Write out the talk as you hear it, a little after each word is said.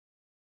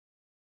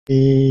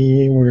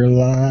We're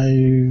live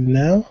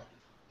now.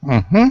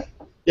 Mm-hmm.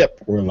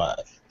 Yep, we're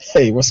live.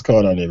 Hey, what's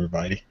going on,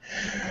 everybody?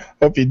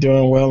 Hope you're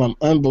doing well. I'm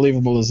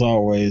unbelievable as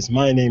always.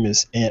 My name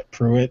is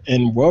Pruitt,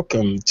 and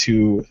welcome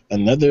to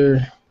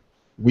another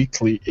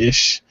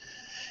weekly-ish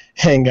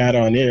hangout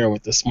on air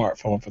with the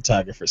smartphone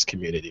photographers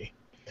community.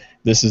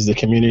 This is the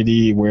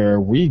community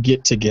where we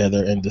get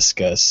together and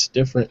discuss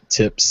different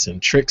tips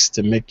and tricks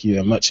to make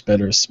you a much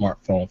better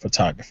smartphone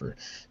photographer.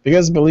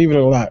 Because believe it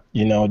or not,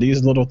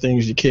 these little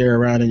things you carry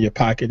around in your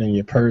pocket and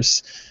your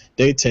purse,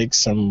 they take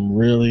some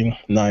really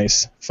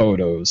nice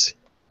photos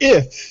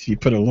if you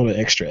put a little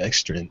extra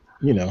effort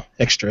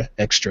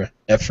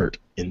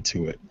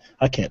into it.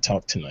 I can't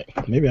talk tonight.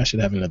 Maybe I should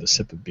have another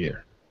sip of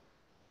beer.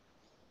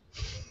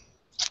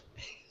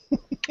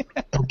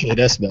 Okay,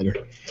 that's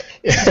better.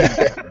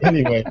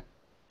 Anyway.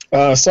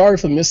 Sorry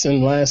for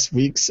missing last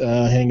week's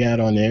hangout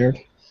on air.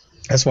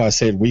 That's why I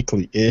said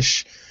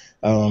weekly-ish.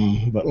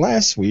 But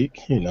last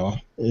week,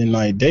 in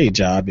my day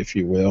job, if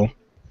you will,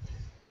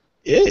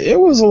 it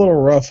was a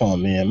little rough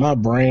on me, and my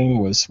brain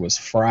was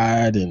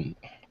fried. And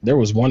there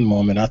was one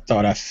moment I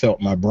thought I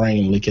felt my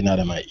brain leaking out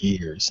of my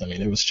ears. I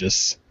mean, it was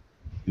just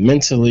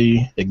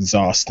mentally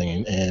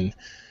exhausting, and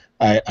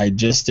I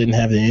just didn't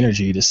have the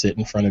energy to sit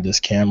in front of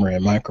this camera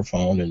and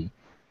microphone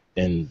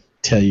and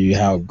tell you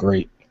how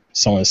great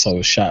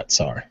so-and-so's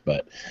shots are.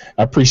 But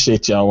I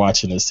appreciate y'all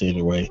watching this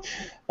anyway.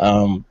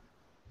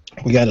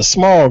 We got a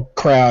small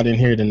crowd in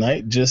here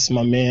tonight. Just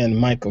my man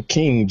Michael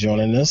King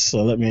joining us.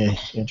 So let me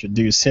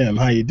introduce him.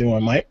 How you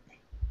doing, Mike?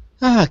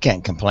 I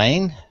can't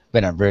complain.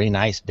 Been a very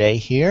nice day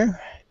here.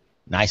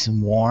 Nice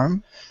and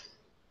warm.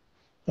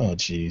 Oh,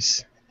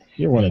 geez.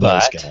 You're one of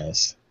those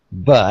guys.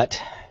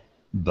 But,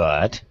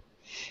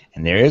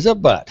 and there is a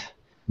but.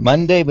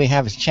 Monday we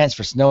have a chance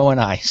for snow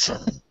and ice.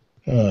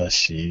 Oh,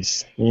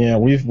 jeez. Yeah,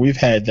 we've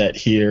had that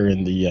here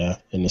in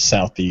the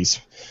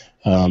southeast.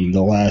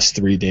 The last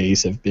 3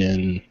 days have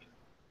been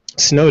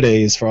snow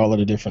days for all of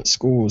the different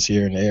schools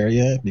here in the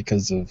area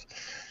because of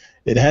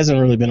it hasn't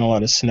really been a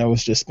lot of snow.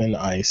 It's just been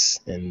ice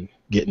and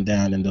getting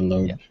down into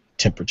low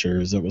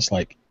temperatures. It was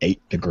like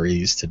 8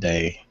 degrees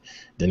today.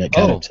 Then it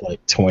got up to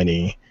like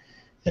 20,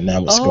 and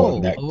now it's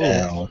going back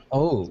down.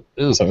 So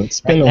it's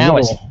been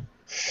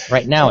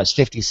Right now it's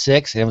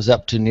 56, and it was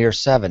up to near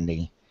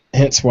 70.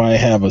 Hence why I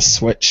have a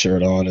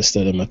sweatshirt on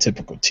instead of my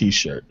typical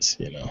T-shirts.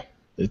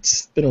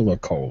 It's been a little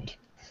cold.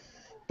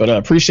 But I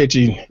appreciate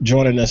you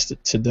joining us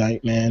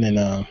tonight, man,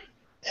 and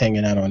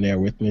hanging out on there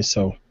with me.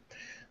 So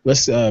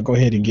let's go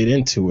ahead and get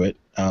into it.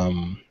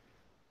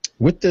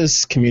 With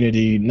this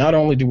community, not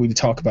only do we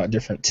talk about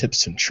different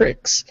tips and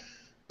tricks,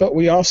 but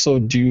we also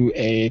do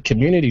a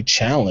community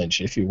challenge,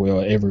 if you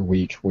will, every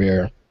week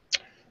where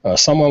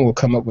someone will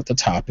come up with a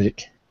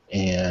topic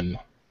and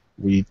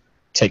we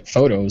take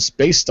photos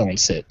based on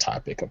said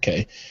topic,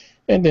 okay?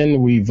 And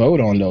then we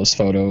vote on those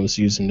photos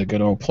using the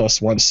good old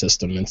 +1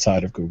 system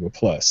inside of Google+.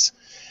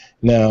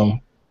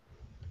 Now,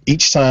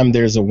 each time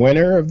there's a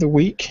winner of the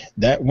week,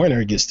 that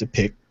winner gets to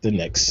pick the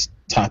next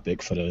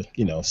topic for the,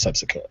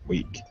 subsequent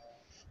week.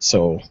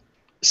 So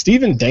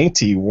Stephen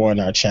Dainty won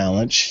our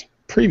challenge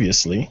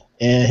previously,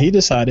 and he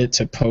decided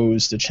to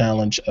pose the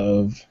challenge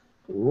of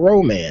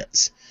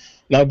romance.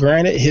 Now,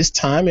 granted, his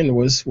timing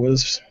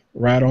was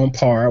right on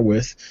par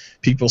with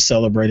people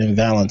celebrating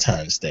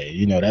Valentine's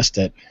Day. That's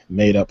that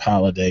made-up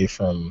holiday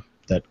from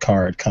that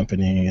card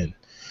company and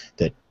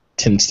that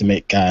tends to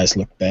make guys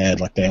look bad,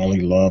 like they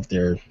only love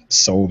their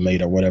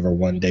soulmate or whatever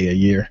one day a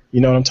year.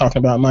 You know what I'm talking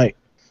about, Mike?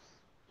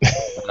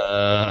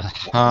 That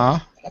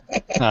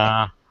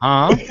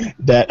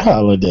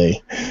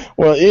holiday.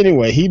 Well,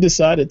 anyway, he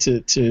decided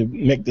to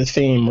make the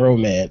theme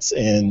romance,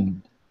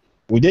 and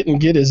we didn't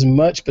get as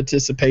much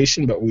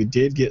participation, but we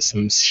did get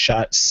some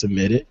shots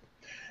submitted.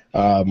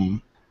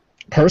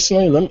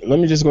 Personally, let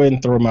me just go ahead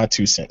and throw my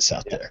 2 cents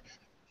out there.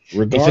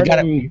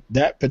 Regarding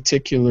that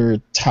particular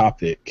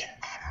topic,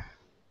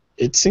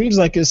 it seems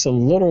like it's a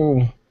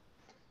little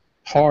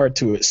hard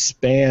to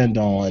expand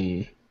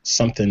on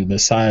something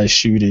besides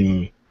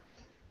shooting,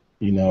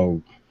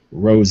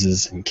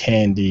 roses and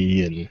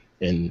candy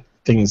and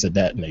things of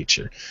that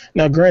nature.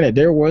 Now, granted,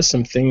 there was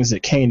some things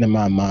that came to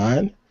my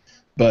mind,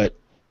 but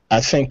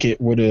I think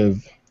it would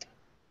have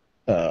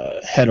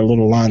had a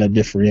little line of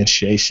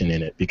differentiation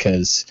in it,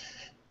 because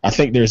I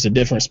think there's a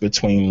difference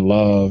between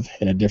love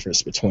and a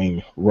difference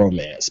between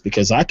romance,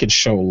 because I could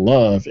show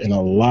love in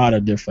a lot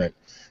of different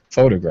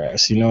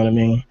photographs, you know what I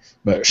mean?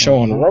 But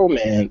showing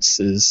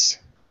romance is,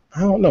 I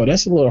don't know,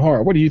 that's a little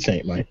hard. What do you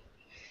think, Mike?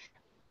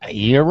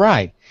 You're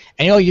right.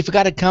 And you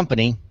forgot a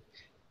company,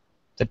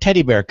 the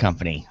Teddy Bear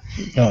Company.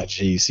 Oh,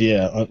 geez,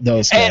 yeah,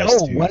 those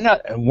guys.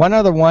 And one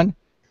other one,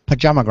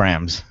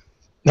 Pajamagrams.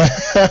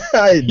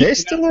 They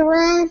still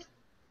around?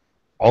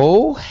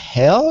 Oh,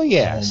 hell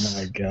yes. Oh,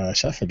 my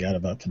gosh. I forgot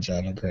about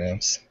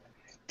Pajamagrams.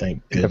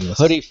 Thank goodness.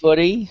 The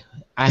footy.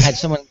 I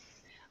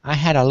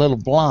had a little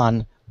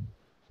blonde.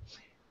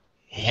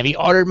 Have you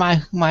ordered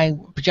my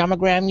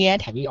pajamagram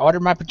yet? Have you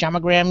ordered my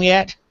pajamagram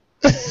yet?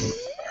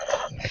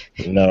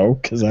 No,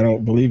 because I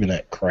don't believe in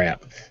that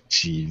crap.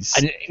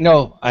 Jeez.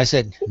 No, I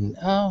said,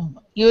 no,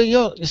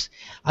 you.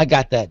 I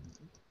got that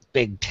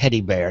big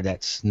teddy bear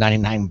that's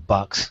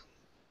 $99.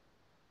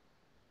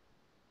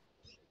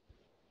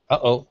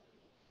 Uh-oh.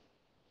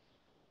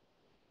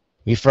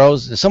 We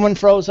froze. Someone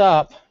froze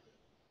up.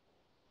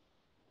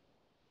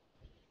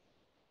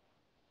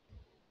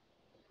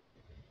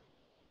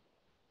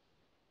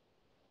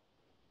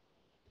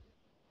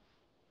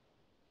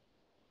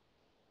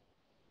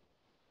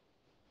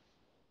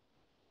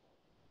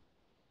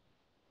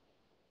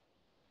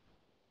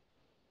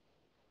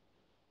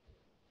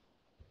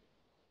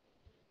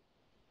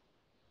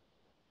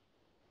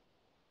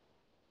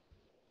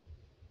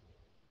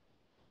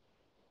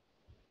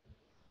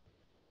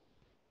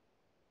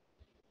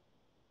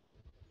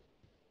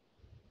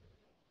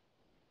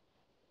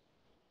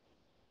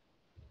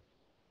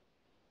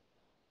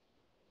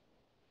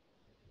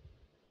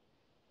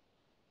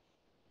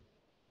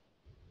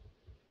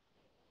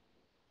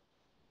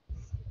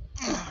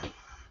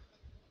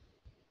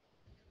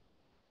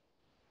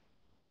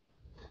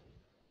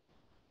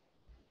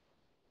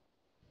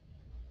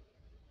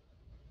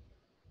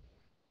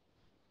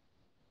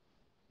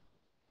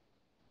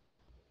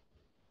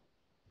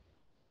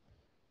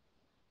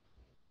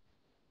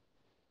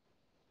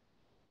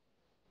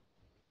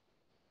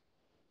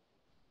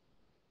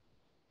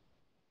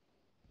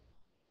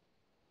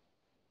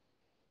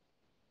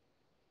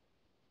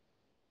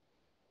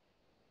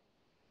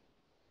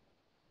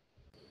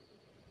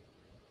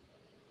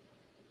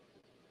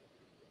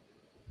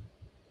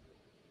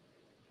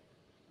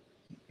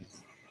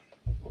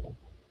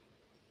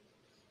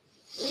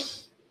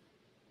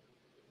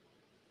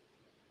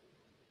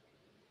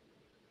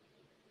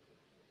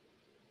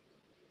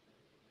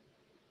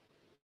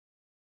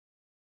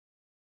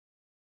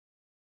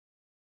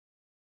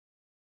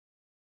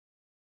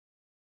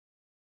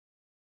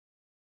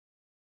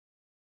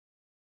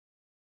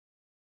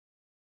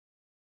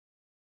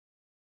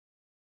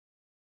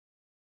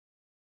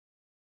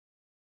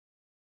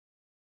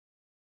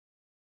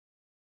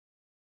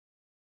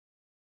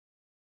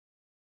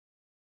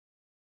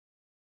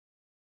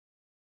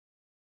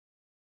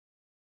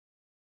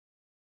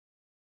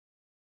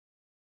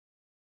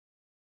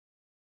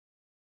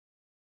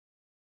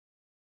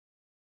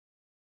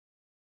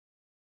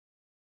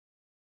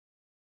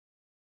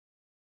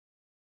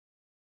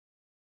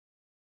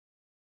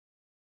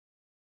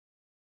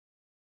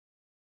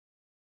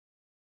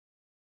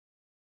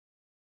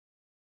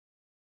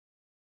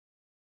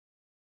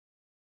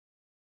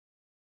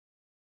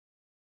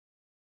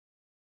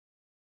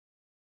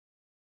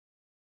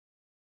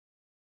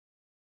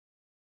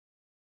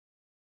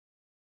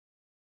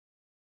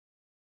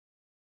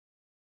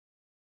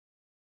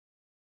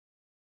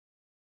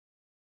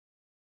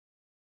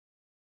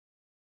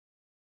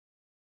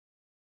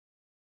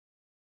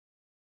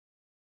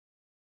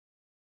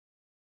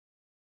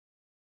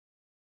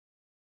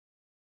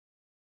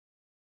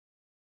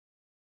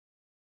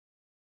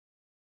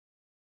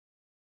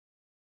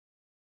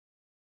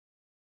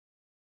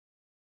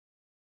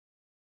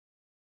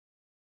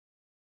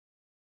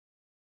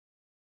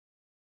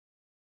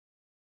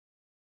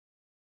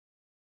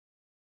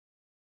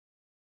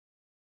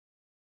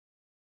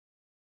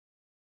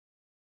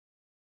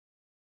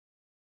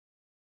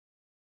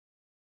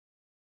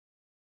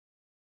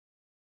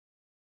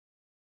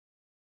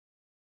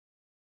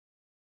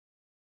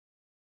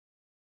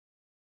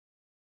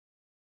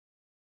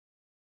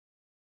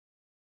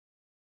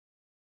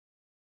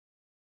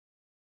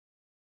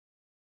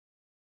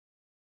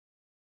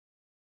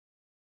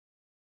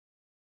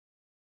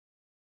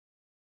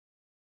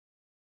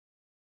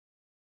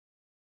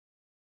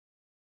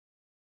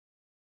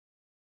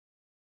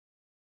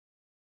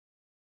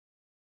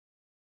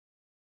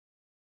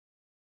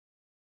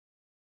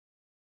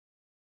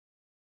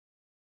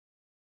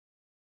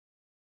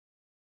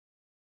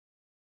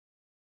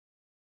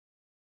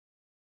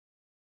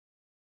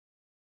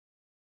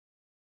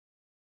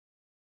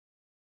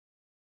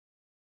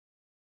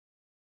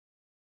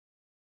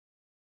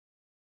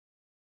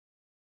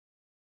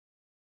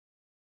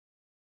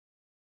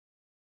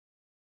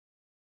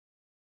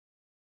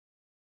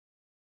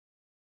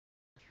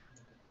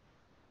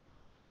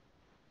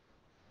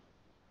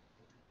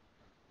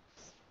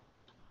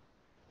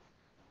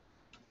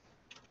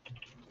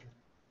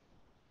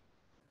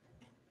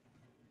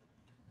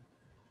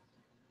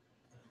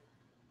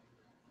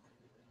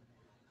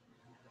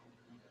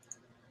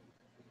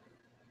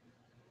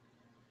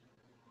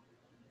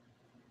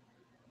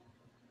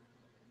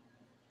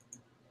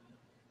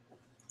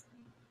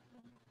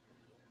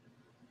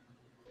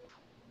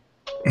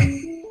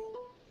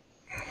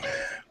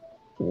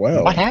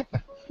 What Well,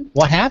 happened?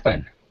 What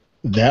happened?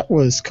 that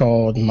was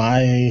called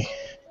my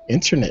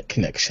internet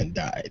connection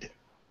died.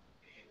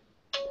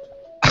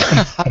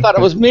 I thought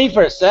it was me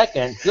for a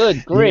second.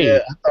 Good Yeah,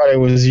 grief. I thought it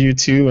was you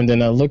too, and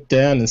then I looked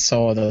down and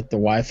saw that the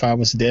Wi-Fi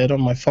was dead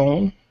on my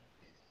phone,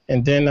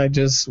 and then I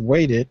just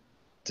waited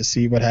to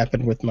see what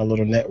happened with my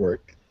little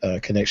network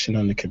connection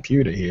on the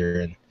computer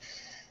here, and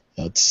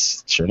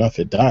that's sure enough,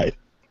 it died.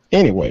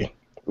 Anyway,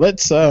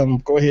 let's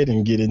go ahead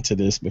and get into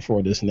this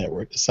before this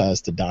network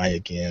decides to die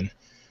again.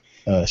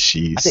 I think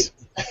She's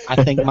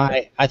I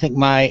think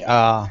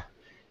my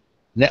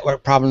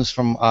network problems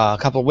from a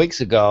couple of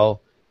weeks ago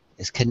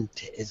is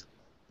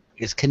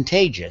is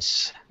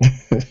contagious.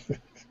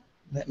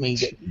 Let me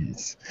get.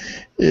 Jeez.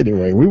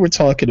 Anyway, we were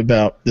talking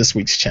about this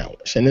week's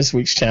challenge, and this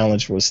week's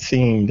challenge was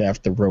themed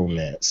after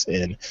romance.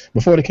 And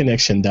before the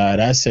connection died,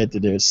 I said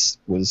that this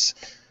was,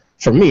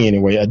 for me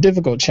anyway, a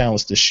difficult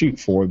challenge to shoot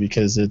for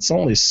because it's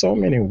only so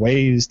many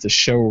ways to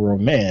show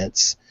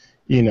romance,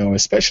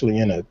 especially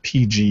in a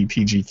PG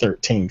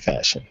 13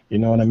 fashion. You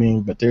know what I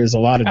mean? But there's a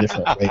lot of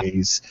different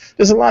ways.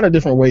 There's a lot of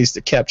different ways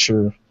to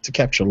capture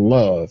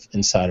love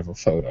inside of a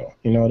photo.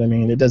 You know what I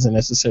mean? It doesn't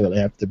necessarily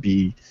have to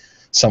be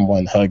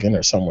someone hugging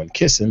or someone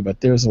kissing,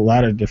 but there's a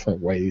lot of different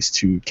ways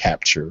to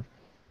capture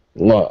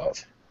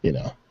love.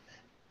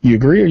 You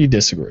agree or you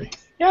disagree?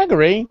 Yeah, I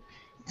agree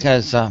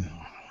because for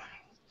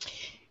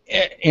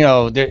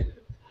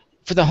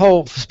the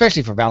whole,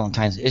 especially for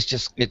Valentine's, it's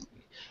just it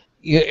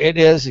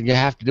is. You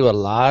have to do a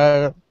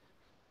lot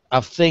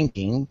of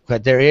thinking,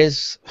 but there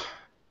is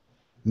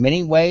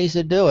many ways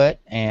to do it,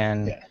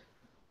 and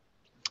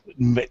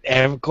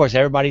Yeah. of course,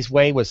 everybody's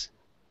way was,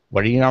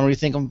 what do you normally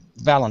think of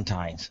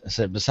Valentine's?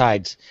 So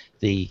besides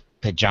the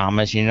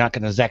pajamas, you're not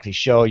going to exactly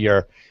show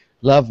your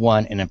loved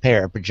one in a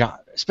pair of pajamas,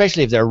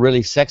 especially if they're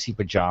really sexy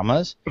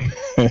pajamas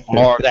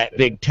or that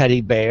big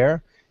teddy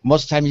bear.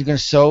 Most of the time, you're going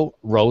to show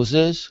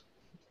roses,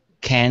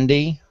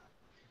 candy,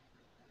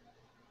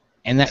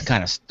 and that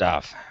kind of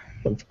stuff.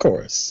 Of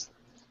course.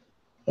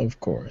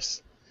 Of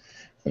course.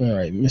 All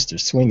right, Mr.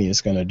 Sweeney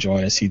is going to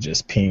join us. He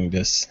just pinged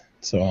us,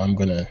 so I'm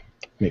going to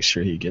make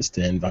sure he gets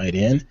the invite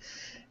in.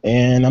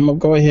 And I'm going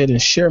to go ahead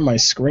and share my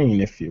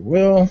screen, if you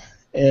will,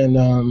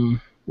 and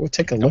we'll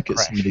take a look at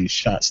some of these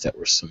shots that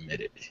were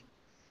submitted.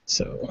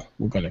 So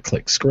we're going to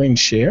click screen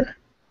share.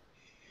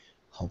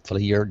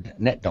 Hopefully your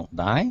net don't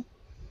die.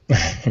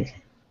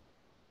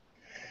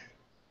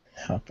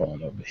 Hop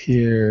on over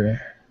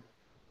here.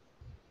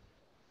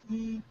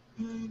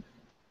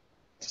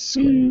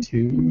 Screen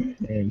 2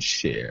 and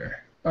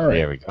share. All right.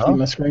 There we go. See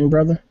my screen,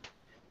 brother?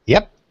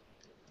 Yep.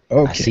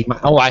 Okay.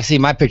 I see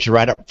my picture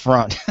right up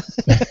front.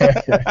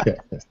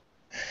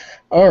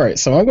 All right,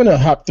 so I'm going to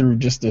hop through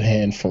just a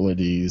handful of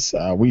these.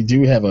 We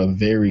do have a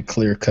very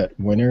clear-cut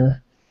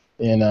winner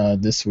in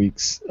this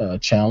week's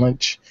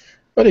challenge.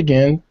 But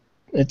again,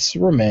 it's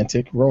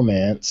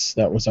romance.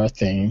 That was our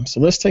theme.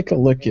 So let's take a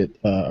look at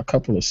a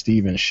couple of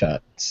Steven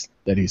shots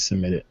that he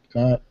submitted.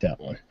 Not that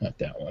one.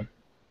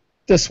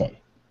 This one.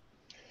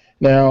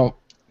 Now,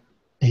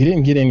 he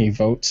didn't get any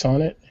votes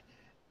on it.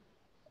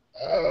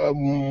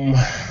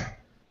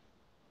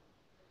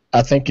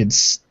 I think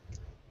it's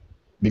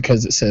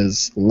because it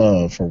says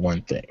love for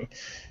one thing.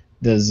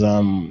 Does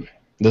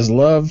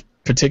love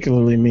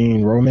particularly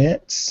mean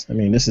romance? I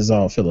mean, this is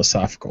all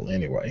philosophical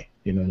anyway.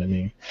 You know what I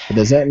mean? But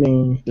does that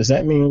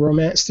mean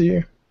romance to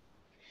you?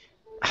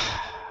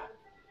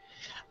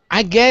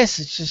 I guess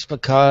it's just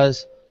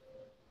because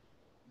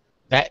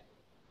that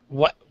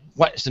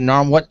what's the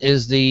norm? What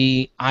is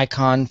the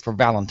icon for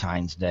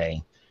Valentine's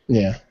Day?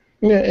 Yeah.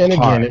 Yeah, and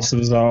again, Heart. this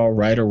was all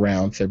right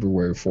around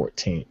February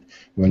 14th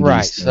when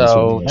Right. these things were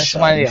So being that's shot.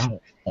 why.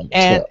 On the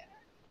And 12th.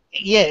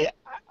 yeah,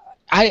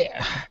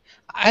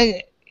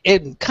 I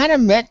it kind of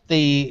met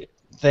the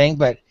thing,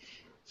 but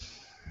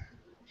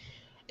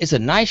it's a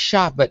nice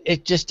shot, but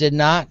it just did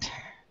not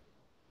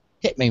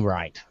hit me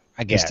right.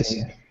 I guess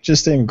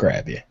Just didn't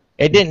grab you.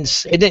 it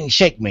didn't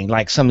shake me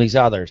like some of these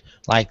others,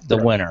 like the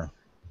Right. winner.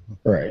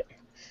 Right.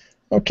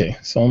 Okay,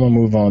 so I'm gonna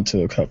move on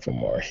to a couple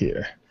more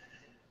here.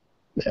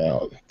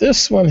 Now,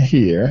 this one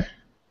here,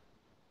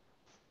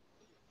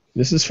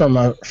 this is from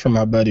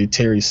my buddy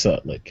Terry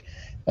Sutlick.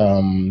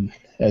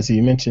 As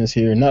he mentions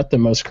here, not the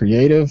most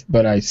creative,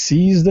 but I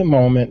seized the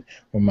moment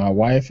when my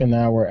wife and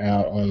I were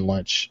out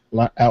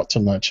to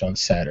lunch on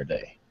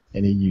Saturday,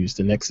 and he used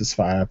the Nexus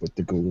 5 with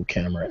the Google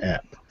Camera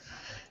app.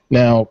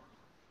 Now,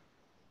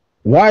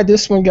 why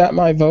this one got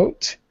my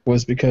vote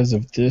was because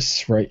of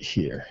this right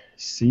here.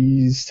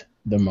 Seized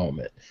the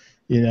moment.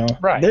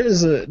 Right.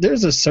 There's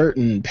a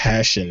certain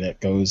passion that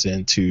goes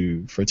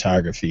into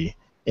photography,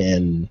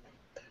 and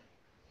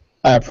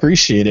I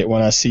appreciate it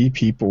when I see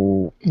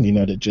people,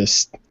 that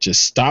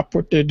just stop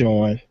what they're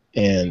doing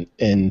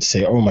and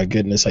say, "Oh my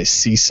goodness, I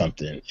see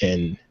something,"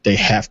 and they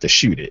have to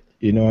shoot it.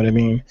 You know what I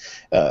mean?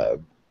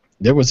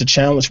 There was a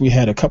challenge we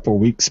had a couple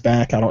of weeks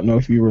back. I don't know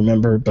if you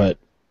remember, but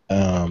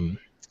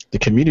the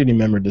community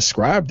member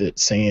described it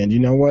saying, "You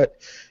know what?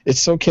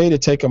 It's okay to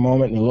take a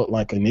moment and look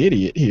like an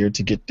idiot here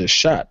to get this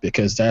shot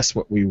because that's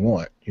what we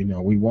want.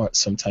 We want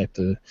some type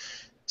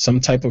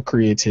of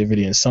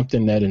creativity and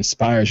something that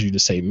inspires you to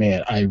say,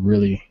 man, I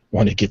really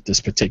want to get this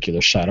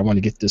particular shot. I want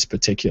to get this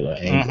particular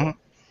angle." Mhm.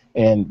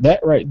 And that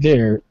right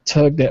there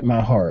tugged at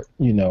my heart,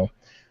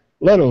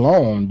 let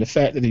alone the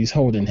fact that he's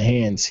holding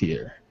hands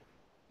here,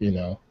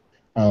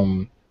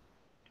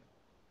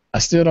 I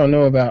still don't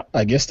know about,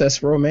 I guess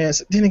that's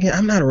romance. Then again,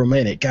 I'm not a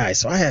romantic guy,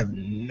 so I have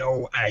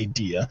no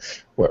idea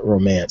what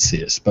romance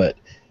is. But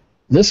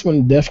This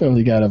one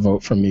definitely got a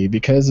vote from me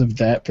because of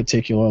that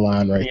particular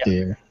line right Yeah.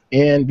 there,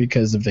 and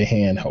because of the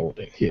hand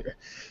holding here.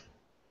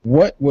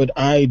 What would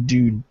I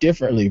do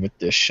differently with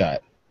this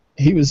shot?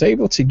 He was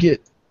able to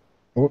get.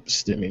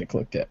 Oops, didn't mean to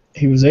click that.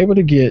 He was able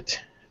to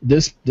get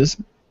this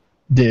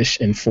dish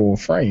in full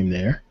frame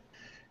there.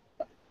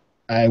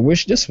 I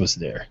wish this was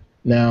there.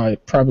 Now,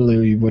 it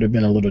probably would have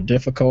been a little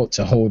difficult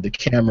to hold the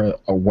camera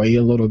away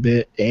a little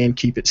bit and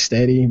keep it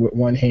steady with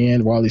one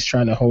hand while he's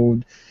trying to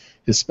hold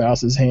his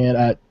spouse's hand.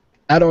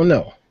 I don't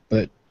know,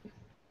 but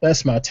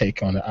that's my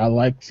take on it. I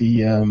like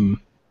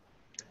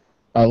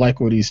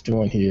what he's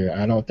doing here.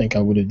 I don't think I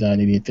would have done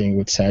anything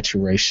with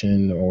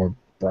saturation or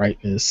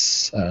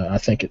brightness. I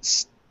don't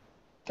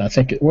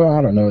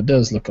know. It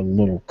does look a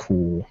little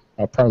cool.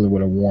 I probably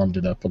would have warmed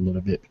it up a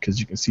little bit because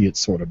you can see it's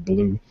sort of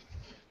blue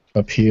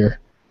up here.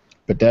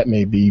 But that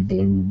may be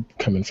blue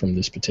coming from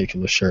this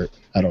particular shirt.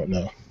 I don't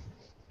know.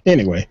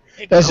 Anyway,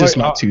 that's just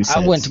my 2 cents. I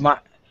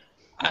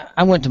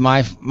went to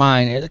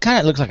mine. It kind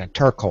of looks like a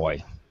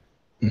turquoise.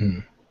 Mm-hmm.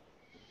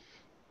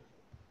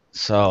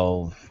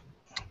 So,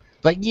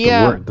 but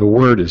yeah. The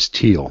word is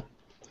teal.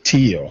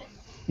 Teal.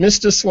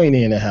 Mr.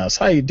 Sweeney in the house.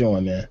 How you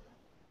doing, man?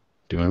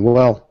 Doing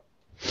well.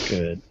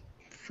 Good.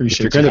 If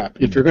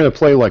you're gonna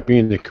play like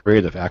being the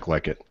creative, act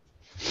like it.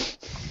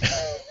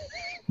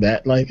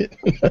 That like it?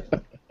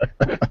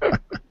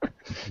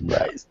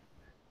 Right.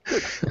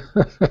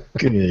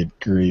 Good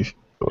grief.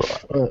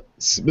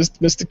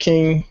 Mr.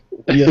 King,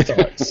 your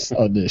thoughts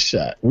on this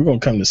shot? We're going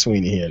to come to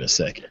Sweeney here in a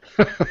second.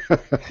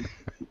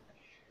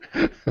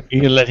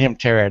 You let him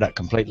tear it up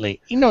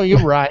completely. You know,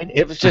 you're right.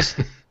 It was just,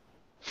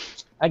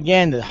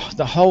 again,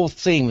 the whole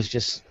thing was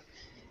just,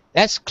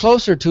 that's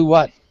closer to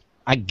what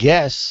I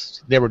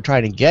guess they were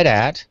trying to get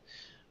at,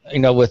 you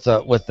know, with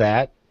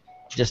that.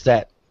 Just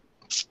that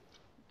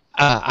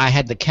I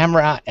had the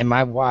camera out, and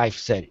my wife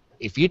said,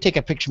 if you take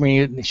a picture of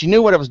me, she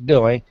knew what I was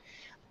doing,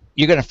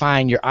 you're going to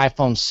find your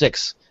iPhone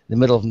 6 in the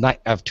middle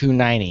of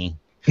 290.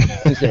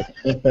 I said,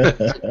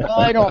 well,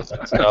 I don't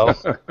think so.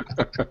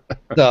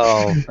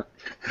 So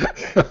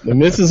the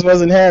missus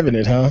wasn't having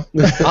it, huh?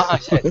 I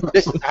said,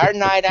 this is our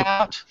night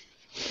out.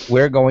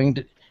 We're going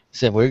to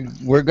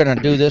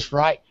do this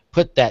right.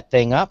 Put that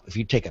thing up. If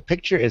you take a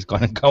picture, it's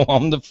going to go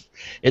on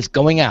it's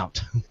going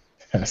out.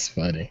 That's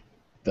funny.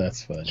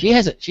 That's funny.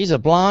 She's a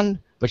blonde,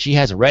 but she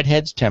has a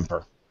redhead's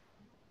temper.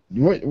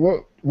 What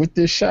with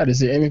this shot? Is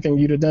there anything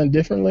you'd have done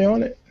differently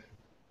on it?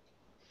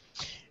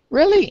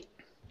 Really,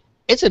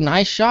 it's a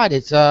nice shot.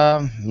 It's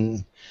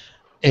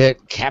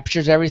it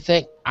captures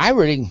everything. I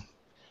would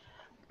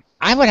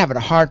have a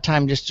hard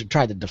time just to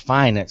try to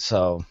define it.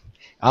 So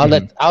I'll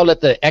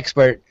let the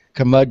expert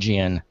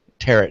curmudgeon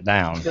tear it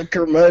down. The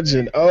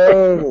curmudgeon.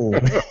 Oh,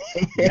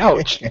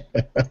 ouch!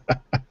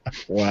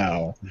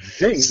 Wow.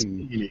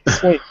 Sweet.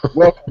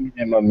 Welcome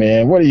in, my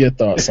man. What are your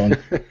thoughts on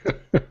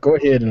it? Go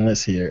ahead and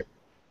let's hear it.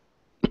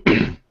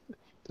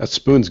 That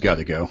spoon's got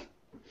to go.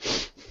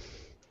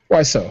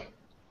 Why so?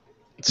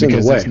 It's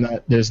because in the way.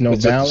 There's no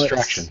it's balance. A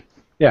distraction.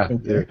 Yeah.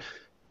 Okay.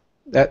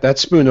 That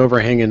spoon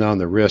overhanging on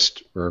the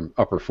wrist or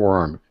upper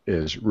forearm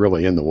is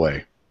really in the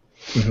way.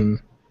 Mm-hmm.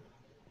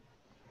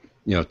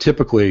 You know,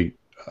 typically,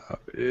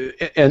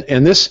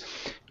 and this,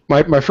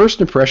 my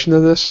first impression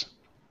of this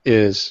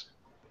is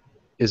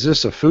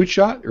this a food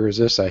shot or is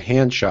this a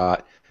hand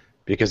shot?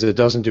 Because it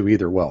doesn't do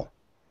either well.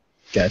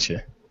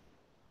 Gotcha.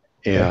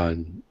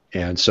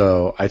 And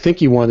so I think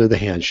he wanted the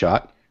hand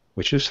shot,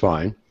 which is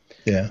fine.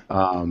 Yeah.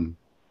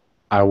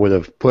 I would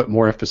have put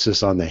more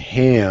emphasis on the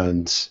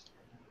hands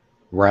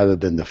rather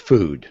than the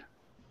food.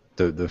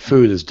 The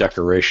food is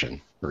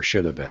decoration, or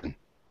should have been.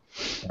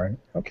 Right.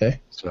 Okay.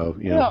 So,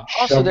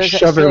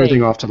 shove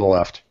everything off to the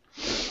left.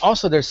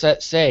 Also, there's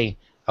that say,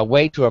 a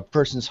way to a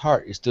person's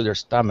heart is through their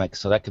stomach,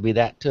 so that could be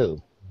that too.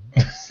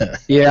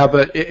 Yeah,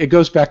 but it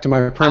goes back to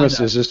my premise: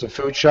 is this a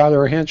food shot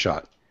or a hand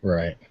shot?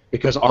 Right.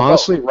 Because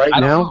honestly, right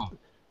now,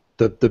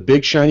 the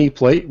big shiny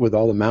plate with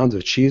all the mounds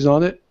of cheese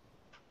on it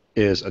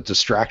is a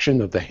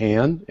distraction of the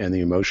hand and the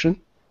emotion.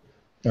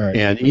 All right.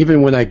 And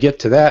even when I get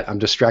to that, I'm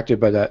distracted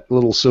by that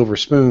little silver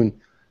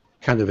spoon,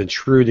 kind of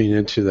intruding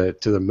into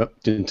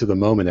the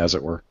moment, as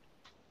it were.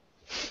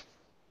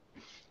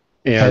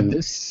 And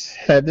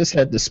had this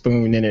had the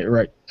spoon in it,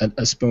 right?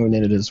 A spoon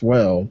in it as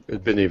well.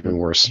 It'd been even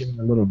worse. A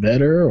little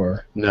better,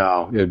 or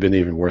no? It'd been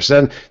even worse.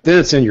 Then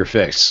it's in your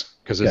face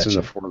because it's in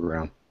the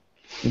foreground.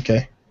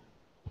 Okay.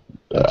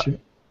 Gotcha.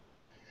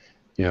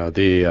 You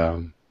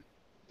know,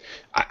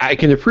 I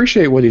can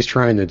appreciate what he's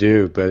trying to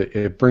do, but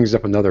it brings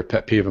up another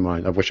pet peeve of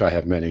mine, of which I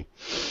have many.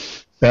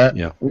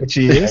 Which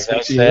he is.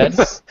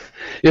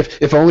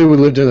 If only we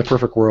lived in a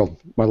perfect world,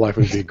 my life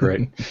would be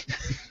great.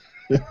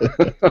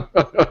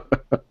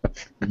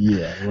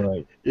 Yeah,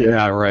 right.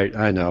 Yeah, right.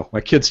 I know.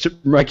 My kids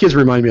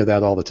remind me of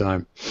that all the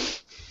time.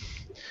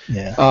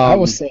 Yeah. I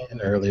was saying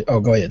earlier. Oh,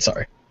 go ahead.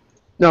 Sorry.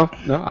 No,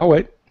 I'll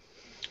wait.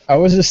 I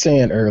was just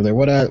saying earlier.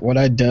 What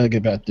I dug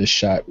about this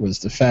shot was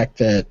the fact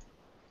that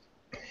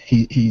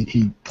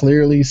he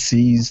clearly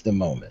sees the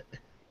moment.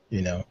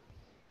 You know,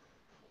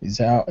 he's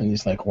out and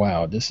he's like,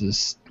 "Wow, this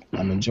is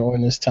I'm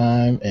enjoying this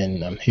time,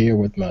 and I'm here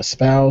with my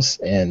spouse.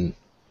 And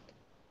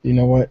you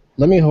know what?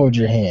 Let me hold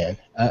your hand.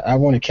 I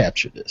want to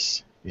capture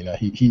this. You know,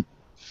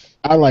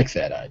 I like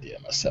that idea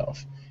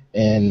myself.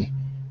 And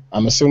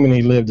I'm assuming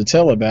he lived to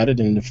tell about it,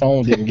 and the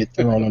phone didn't get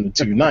thrown on the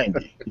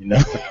 290. You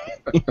know.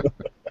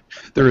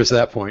 There is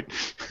that point.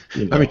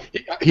 You know. I mean,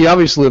 he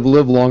obviously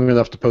lived long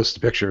enough to post the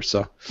picture,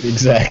 so.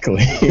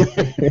 Exactly.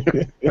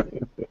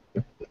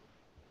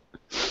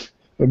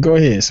 Well, go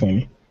ahead,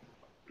 Sweeney.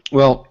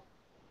 Well,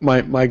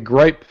 my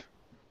gripe,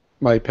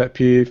 my pet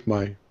peeve,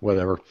 my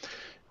whatever,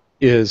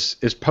 is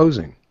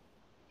posing,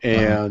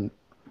 and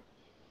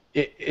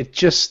it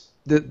just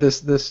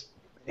this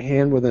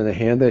hand within a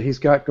hand that he's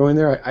got going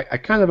there. I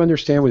kind of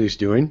understand what he's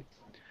doing.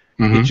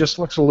 It just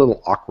looks a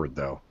little awkward,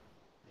 though.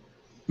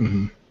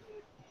 Mm-hmm.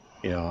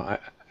 You know,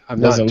 I'm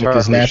Doesn't not look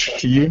as natural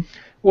to you?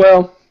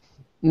 Well,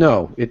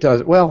 no, it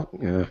does. Well,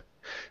 yeah.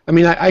 I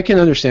mean, I can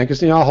understand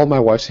because, I'll hold my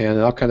wife's hand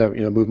and I'll kind of,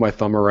 move my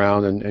thumb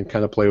around and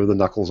kind of play with the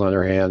knuckles on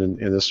her hand and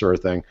this sort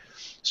of thing.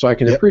 So I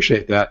can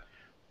appreciate that.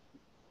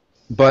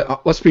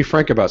 But let's be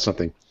frank about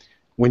something.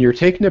 When you're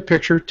taking a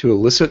picture to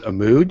elicit a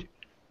mood,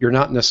 you're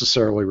not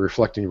necessarily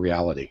reflecting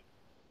reality.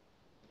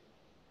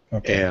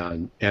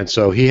 Okay. And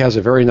so he has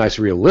a very nice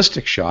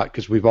realistic shot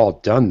because we've all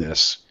done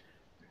this.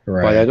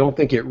 Right. But I don't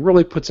think it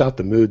really puts out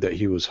the mood that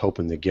he was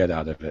hoping to get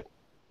out of it.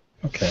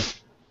 Okay.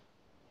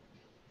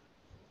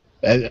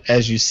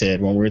 As you said,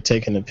 when we're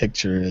taking a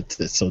picture,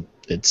 it's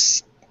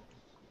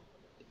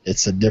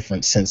a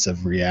different sense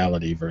of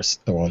reality versus,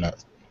 well,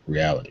 not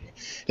reality.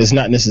 It's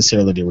not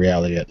necessarily the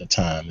reality at the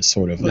time. It's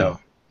sort of no.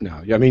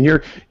 I mean,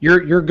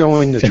 you're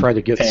going to try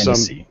to get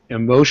fantasy.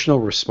 Some emotional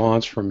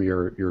response from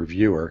your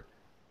viewer.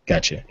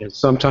 Gotcha. And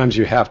sometimes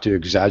you have to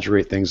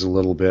exaggerate things a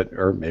little bit,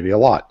 or maybe a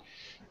lot,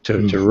 to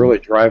really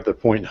drive the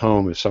point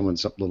home if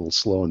someone's a little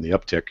slow in the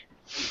uptick.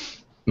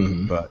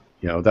 Mm-hmm. But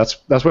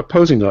that's what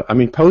posing does. I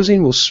mean,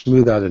 posing will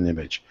smooth out an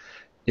image.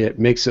 It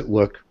makes it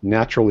look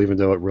natural, even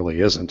though it really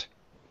isn't,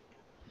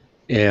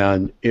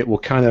 and it will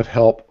kind of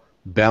help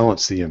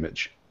balance the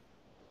image,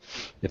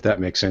 if that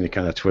makes any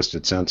kind of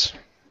twisted sense.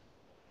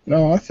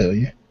 No, I feel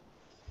you.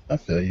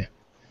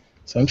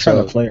 So I'm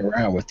trying to play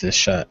around with this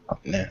shot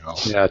now.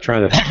 Yeah,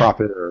 trying to crop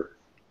it or.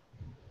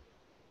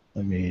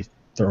 Let me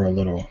throw a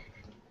little.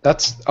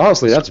 That's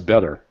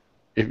better.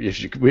 If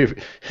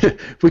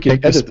we can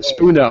Take edit the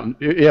spoon out,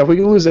 if we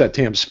can lose that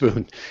damn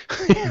spoon.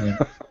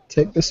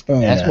 Take the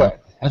spoon. That's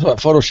what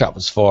Photoshop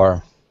was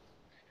for.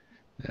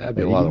 That'd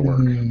be a lot of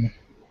work.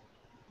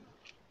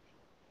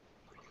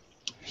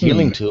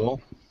 Healing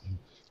tool.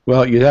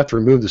 Well, you'd have to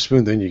remove the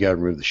spoon, then you got to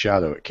remove the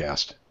shadow it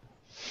cast.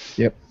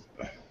 Yep.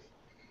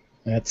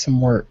 That's some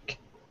work.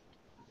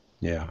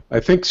 Yeah, I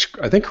think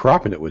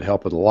cropping it would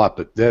help it a lot,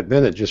 but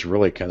then it just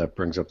really kind of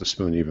brings up the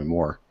spoon even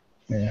more.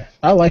 Yeah,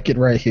 I like it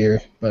right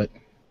here, but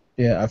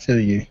yeah, I feel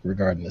you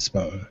regarding the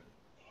spoon.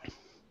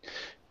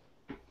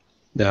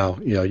 Now,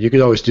 you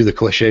could always do the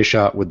cliche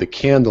shot with the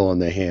candle in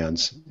the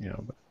hands,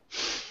 but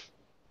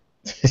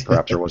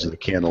perhaps there wasn't a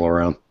candle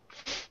around.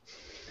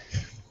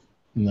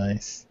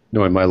 Nice.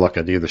 Knowing my luck,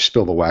 I'd either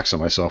spill the wax on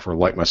myself or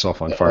light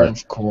myself on fire.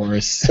 Of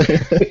course.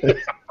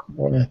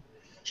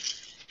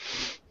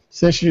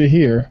 Since you're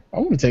here, I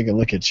want to take a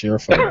look at your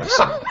photos.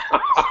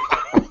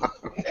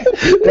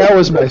 That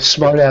was my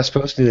smart-ass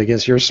posting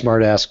against your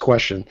smart-ass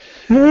question.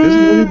 Isn't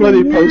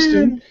anybody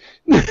posting?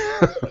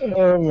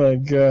 Oh my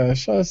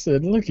gosh! I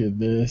said, look at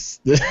this.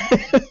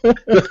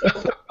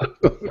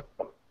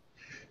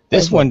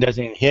 This one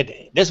doesn't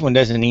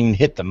even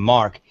hit the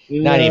mark.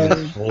 Not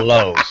even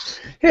close.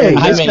 Hey,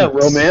 it's got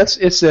romance.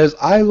 It says,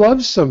 "I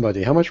love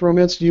somebody." How much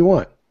romance do you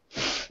want?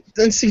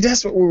 And see,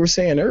 that's what we were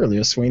saying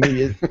earlier,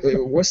 Sweeney.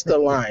 What's the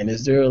line?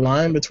 Is there a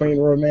line between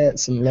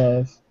romance and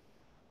love?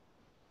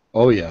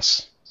 Oh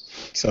yes.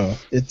 So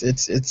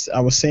it's.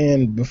 I was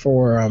saying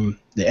before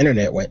the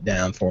internet went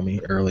down for me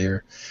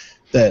earlier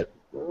that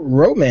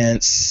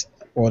romance,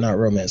 well, not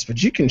romance,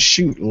 but you can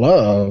shoot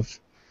love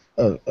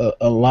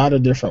a lot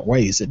of different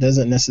ways. It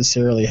doesn't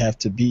necessarily have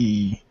to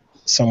be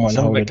someone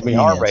holding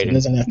hands. It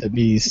doesn't have to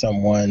be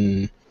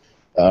someone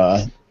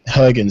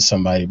hugging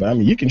somebody. But I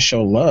mean, you can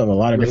show love a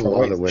lot of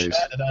different ways.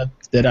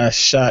 That I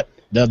shot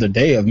the other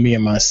day of me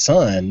and my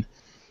son.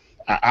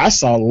 I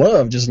saw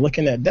love just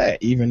looking at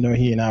that, even though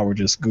he and I were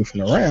just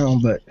goofing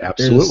around. But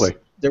absolutely,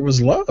 there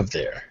was love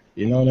there.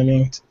 You know what I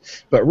mean?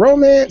 But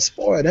romance,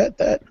 boy,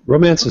 that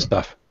romance is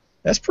tough.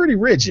 That's pretty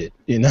rigid,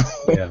 Yeah,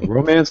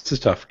 romance is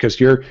tough because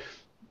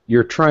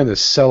you're trying to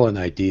sell an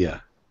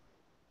idea.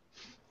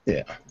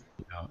 Yeah.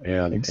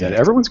 And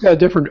everyone's got a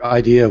different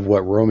idea of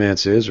what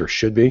romance is or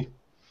should be.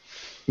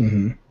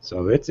 Mm-hmm.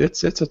 So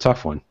it's a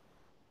tough one.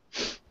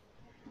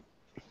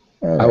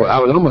 Right. I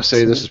would almost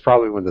say this is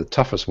probably one of the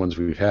toughest ones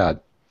we've had.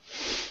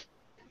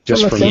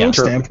 Just from an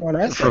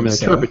standpoint, from an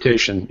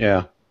interpretation,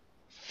 yeah.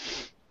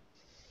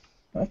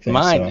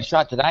 The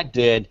shot that I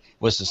did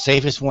was the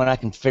safest one I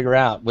can figure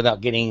out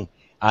without getting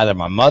either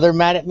my mother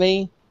mad at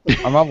me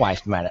or my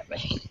wife mad at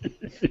me.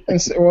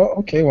 And so,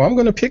 well, I'm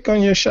going to pick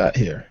on your shot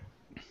here.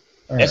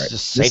 That's the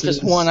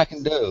safest one I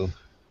can do.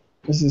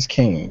 This is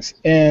Kings,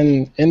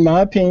 and in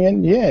my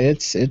opinion, yeah,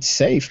 it's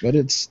safe, but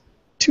it's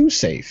too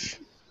safe.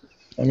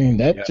 I mean,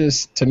 that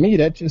just to me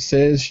that just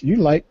says you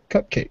like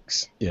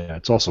cupcakes. Yeah,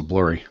 it's also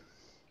blurry.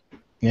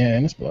 Yeah,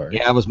 and it's blurry.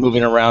 Yeah, I was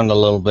moving around a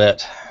little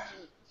bit.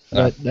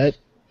 But that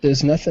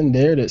there's nothing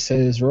there that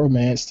says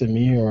romance to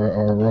me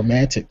or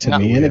romantic to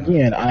me. And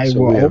again, I so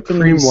will we have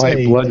openly cream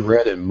say white, blood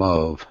red, and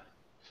mauve.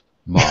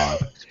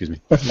 Mauve, excuse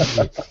me.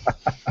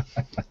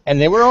 And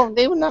they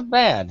were not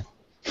bad.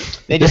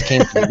 They just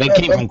came from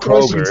Of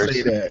course you'd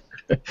say Kroger's.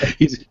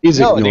 that. He's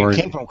No, ignoring.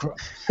 they came from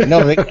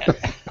no,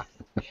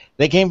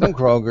 they came from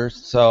Kroger's.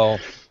 So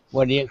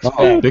what do you expect?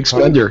 Oh, big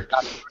spender.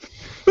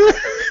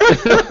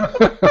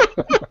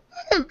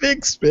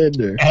 Big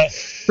spender. I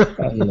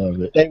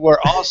love it. They were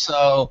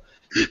also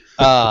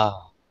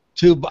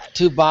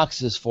two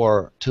boxes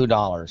for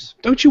 $2.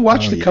 Don't you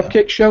watch Oh, the yeah.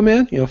 cupcake show,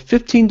 man? You know,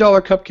 $15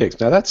 cupcakes.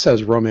 Now that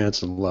says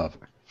romance and love.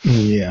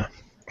 Yeah.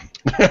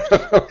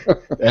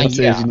 That says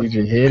Yeah. you need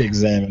your head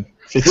examined.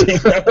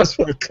 $15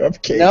 for a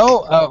cupcake.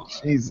 No,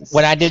 Jesus.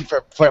 what I did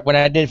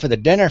for the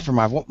dinner for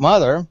my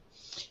mother,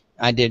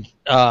 I did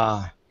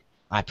I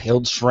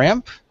peeled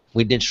shrimp.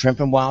 We did shrimp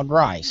and wild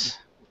rice.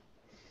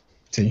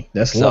 See,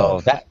 that's So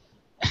love. that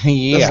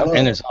yeah, That's love.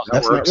 and it's also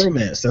That's not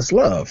romance. That's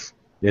love.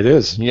 It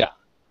is. yeah.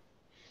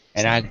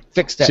 And I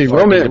fixed that. See, for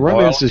her. Did it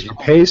romance boil? is you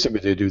pay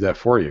somebody to do that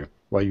for you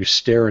while you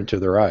stare into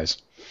their eyes.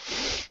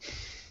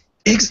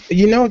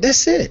 You know,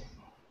 that's it.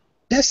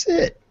 That's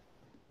it.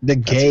 The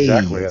gaze.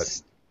 exactly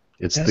it.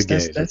 It's the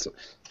gaze. That's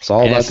It's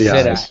all about the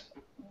That's eyes.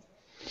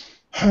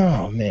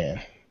 Oh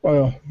man.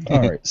 Well, all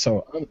right.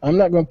 So I'm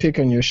not going to pick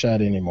on your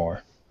shot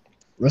anymore.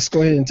 Let's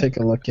go ahead and take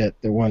a look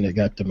at the one that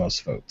got the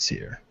most votes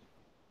here.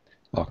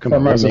 Oh, come For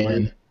on, my Resume.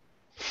 man.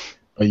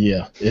 Oh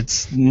yeah,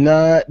 it's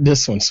not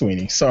this one,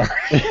 Sweeney. Sorry.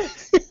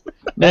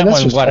 That that's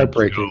one, just what a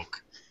heartbreaking.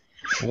 joke.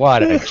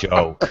 What a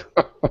joke.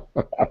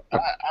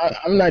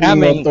 I'm not I even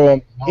mean,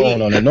 going to throw a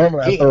bone on it.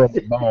 Normally I he- throw a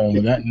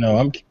bone, but no,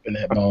 I'm keeping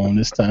that bone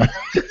this time.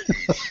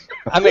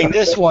 I mean,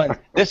 this one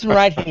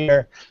right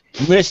here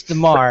missed the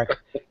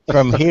mark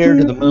from here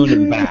to the moon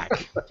and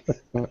back.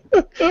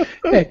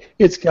 Hey,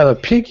 it's got a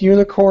pink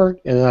unicorn,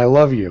 and I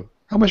love you.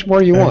 How much more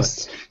do you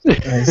want?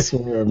 I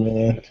swear,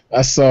 man.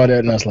 I saw that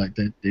and I was like,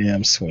 that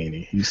damn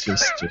Sweeney. He's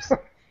just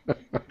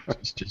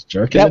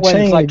jerking That the one's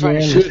chain like trying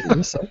to again. shoot.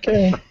 It's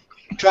okay.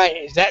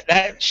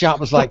 That shot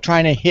was like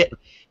trying to hit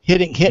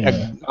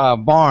a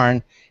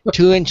barn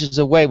 2 inches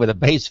away with a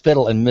bass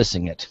fiddle and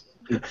missing it.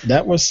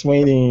 That was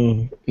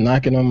Sweeney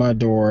knocking on my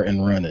door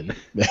and running.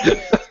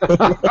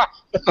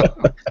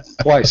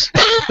 Twice.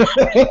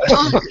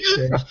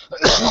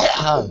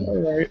 All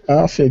right,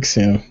 I'll fix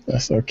him.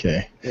 That's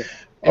okay.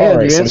 All And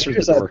right, you so answered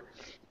here's the our- door.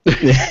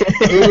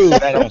 Ooh,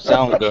 that don't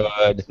sound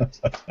good.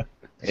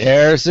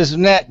 There's this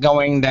net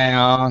going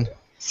down.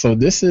 So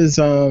this is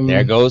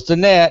There goes the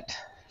net.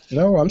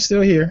 No, I'm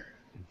still here.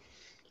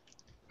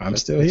 I'm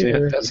still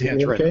here. That's the You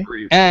answer.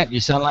 okay? You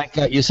sound like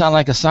a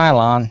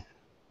Cylon.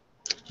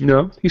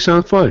 No, you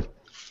sound fine.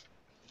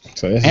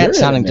 So it's Ant your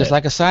sounding internet. just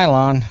like a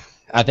Cylon.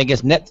 I think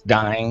his net's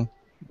dying.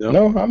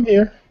 No, I'm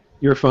here.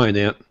 You're fine,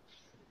 Ant.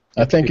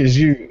 I think it's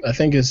you. I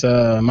think it's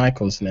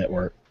Michael's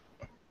network.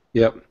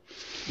 Yep.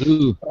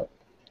 Ooh.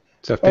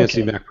 It's that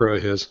fancy Okay. Mac Pro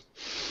of his.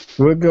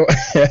 We'll go.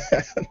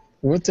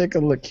 We'll take a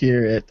look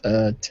here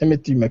at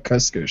Timothy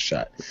McCusker's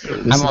shot. This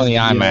I'm on the is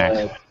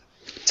iMac.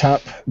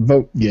 Top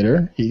vote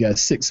getter. He got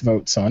 6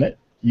 votes on it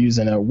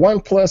using a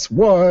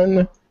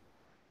 1+1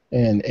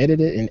 and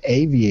edited in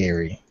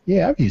Aviary.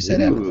 Yeah, I've used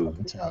that app a Ooh,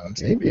 couple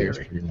times. Aviary. Aviary's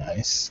pretty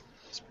nice.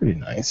 It's pretty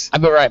nice. I'll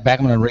be right back.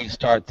 I'm going to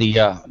restart the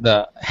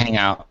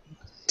Hangout.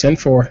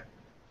 10-4.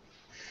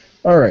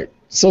 All right.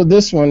 So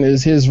this one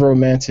is his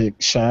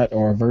romantic shot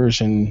or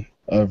version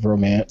of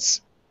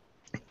romance.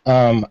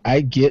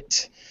 I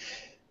get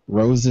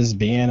roses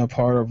being a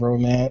part of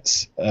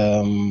romance.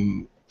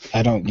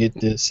 I don't get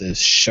this as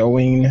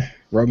showing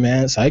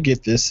romance. I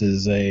get this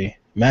as a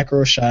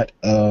macro shot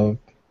of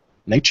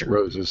nature.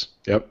 Roses.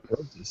 Yep.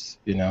 Roses,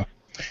 you know.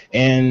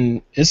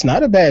 And it's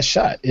not a bad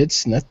shot.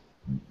 It's not.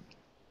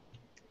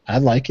 I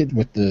like it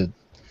with the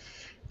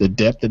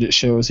depth that it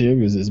shows here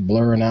because it's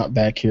blurring out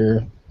back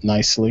here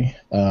nicely.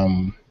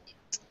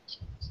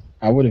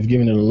 I would have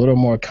given it a little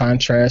more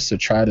contrast to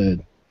try to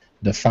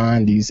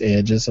define these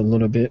edges a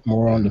little bit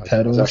more on the I was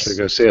petals. actually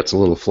going to say it's a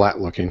little flat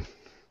looking.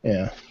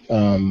 Yeah.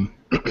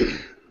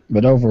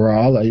 But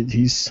overall,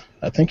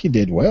 I think he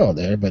did well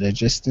there, but I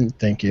just didn't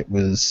think it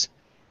was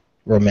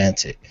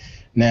romantic.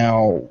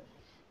 Now,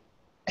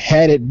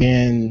 had it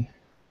been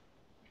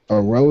a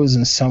rose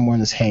in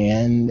someone's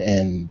hand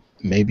and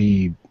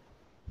maybe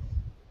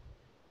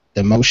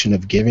the motion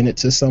of giving it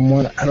to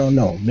someone, I don't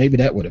know. Maybe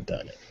that would have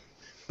done it.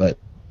 But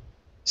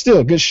still,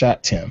 a good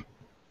shot, Tim.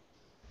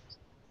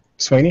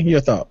 Sweeney,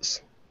 your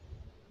thoughts?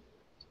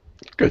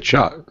 Good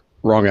shot.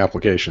 Wrong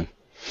application.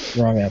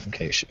 Wrong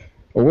application.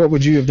 Well, what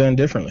would you have done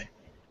differently?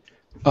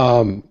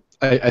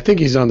 I think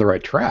he's on the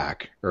right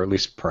track, or at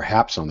least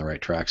perhaps on the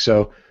right track.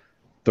 So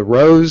the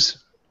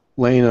rose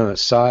laying on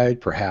its side,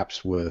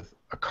 perhaps with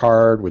a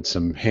card with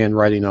some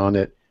handwriting on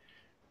it,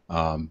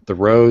 The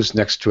rose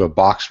next to a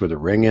box with a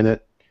ring in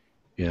it.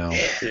 You know,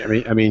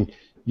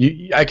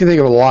 I can think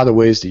of a lot of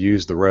ways to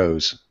use the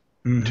rose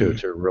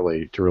to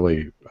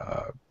really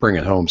bring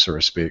it home, so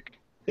to speak.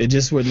 It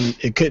just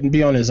wouldn't. It couldn't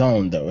be on its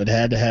own though. It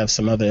had to have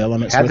some other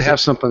elements. Had to have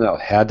something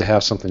else. Had to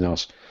have something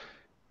else.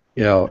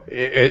 You know,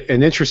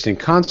 an interesting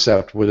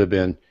concept would have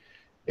been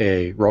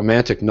a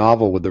romantic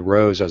novel with the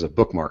rose as a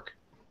bookmark.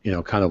 You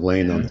know, kind of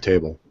laying on the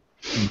table.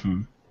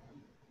 Mm-hmm.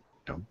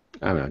 You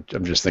know,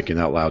 I'm just thinking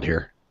out loud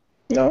here.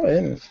 No,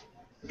 and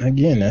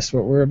again, that's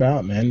what we're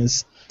about, man.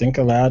 Is think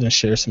aloud and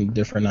share some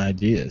different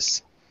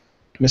ideas.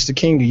 Mr.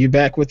 King, are you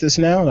back with us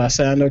now? Did I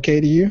sound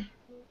okay to you?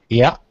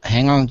 Yeah,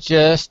 hang on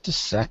just a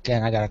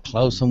second. I gotta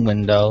close some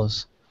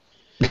windows.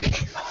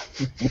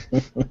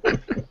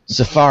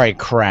 Safari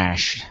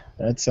crashed.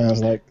 That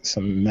sounds like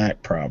some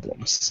Mac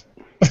problems.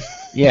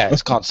 Yeah,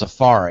 it's called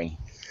Safari.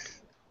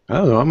 I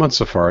don't know. I'm on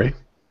Safari,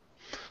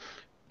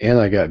 and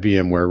I got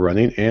VMware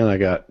running, and I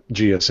got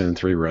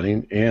GSN3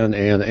 running,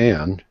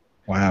 and.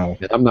 Wow.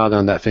 And I'm not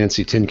on that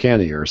fancy tin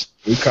can of yours.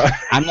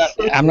 I'm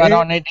not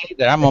on it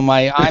either. I'm on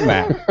my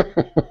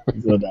iMac.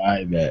 He's on the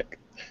iMac.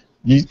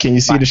 Can you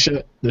see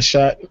the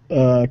shot,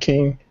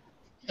 King?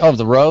 Oh,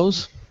 the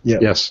rose? Yeah.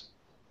 Yes.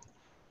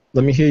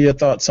 Let me hear your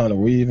thoughts on it.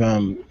 We've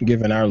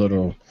given our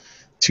little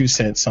 2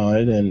 cents on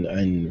it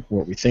and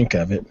what we think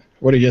of it.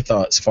 What are your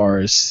thoughts as far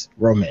as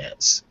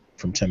romance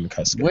from Tim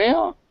McCusker?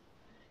 Well,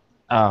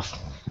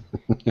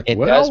 it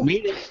does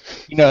meet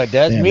it. You know, it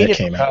does meet it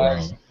came out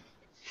wrong.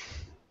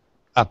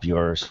 Up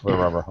yours for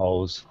rubber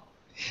hose.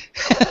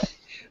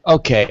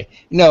 Okay.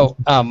 No,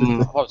 what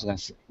was I going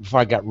to say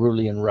before I got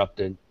rudely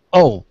interrupted?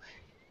 Oh,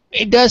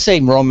 it does say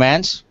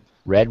romance,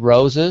 red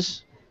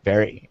roses.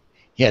 He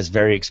has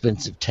very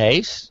expensive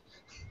taste.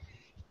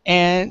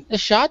 And the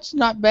shot's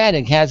not bad.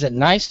 It has it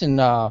nice and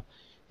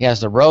he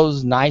has the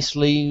rose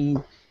nicely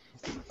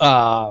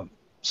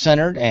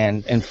centered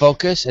and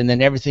focused, and then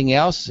everything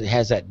else it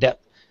has that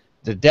depth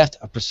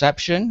of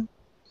perception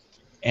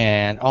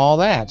and all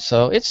that.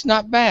 So it's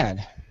not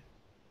bad.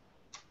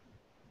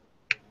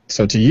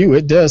 So to you,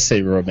 it does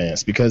say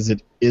romance because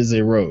it is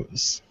a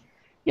rose.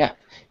 Yeah,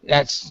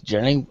 that's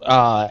generally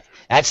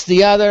that's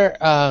the other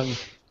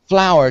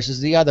flowers is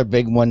the other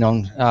big one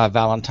on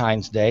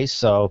Valentine's Day.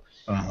 So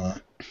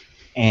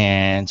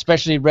and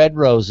especially red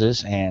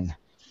roses, and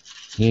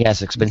he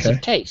has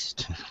expensive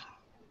taste.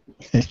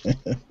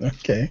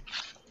 Okay.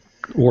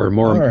 Or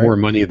more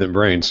money than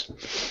brains.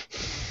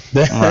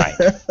 Right.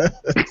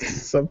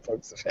 Some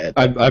folks have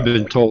had. I've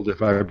been told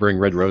if I bring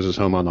red roses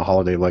home on a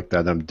holiday like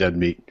that, I'm dead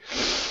meat.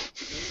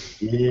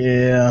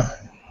 Yeah.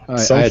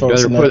 I'd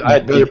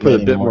better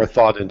put a bit more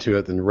thought into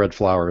it than red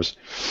flowers.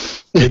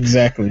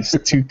 Exactly.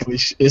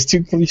 It's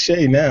too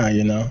cliche now,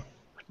 you know.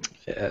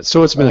 Yeah,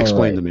 so it's been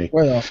explained to me.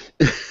 Well,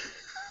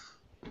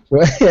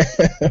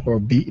 or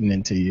beaten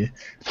into you.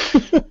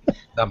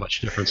 Not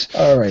much difference.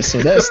 All right, so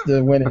that's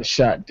the winning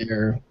shot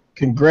there.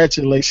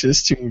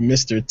 Congratulations to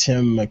Mr.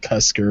 Tim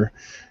McCusker.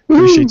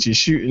 Appreciate you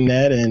shooting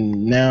that,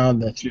 and now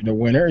that you're the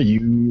winner,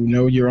 you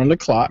know you're on the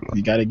clock.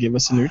 You got to give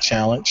us a new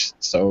challenge.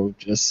 So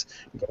just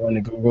go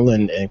into Google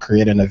and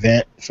create an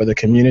event for the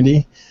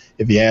community.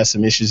 If you have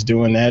some issues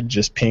doing that,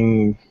 just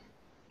ping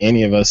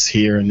any of us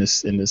here in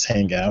this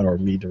hangout or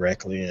me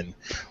directly, and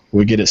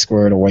we'll get it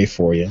squared away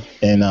for you.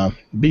 And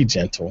be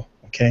gentle,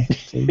 okay?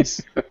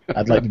 Please.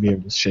 I'd like to be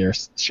able to share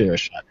a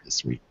shot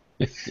this week.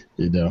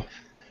 You know.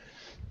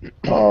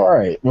 All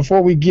right.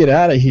 Before we get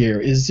out of here,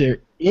 is there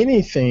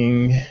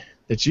anything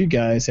that you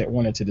guys had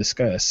wanted to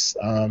discuss?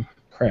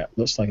 Crap.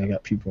 Looks like I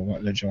got people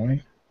wanting to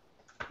join.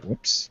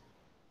 Whoops.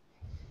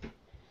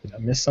 Did I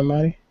miss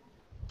somebody?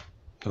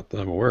 Not that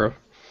I'm aware of.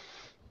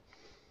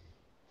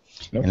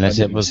 Nope, unless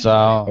it was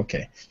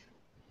okay.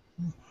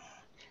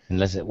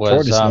 Unless it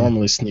was. Portis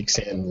normally sneaks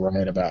in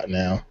right about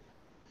now.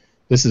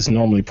 This is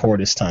normally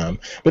Portis time.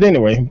 But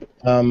anyway,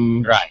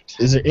 right.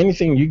 Is there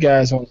anything you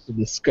guys want to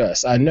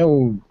discuss? I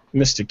know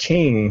Mr.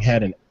 King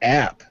had an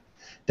app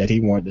that he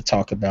wanted to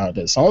talk about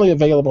that's only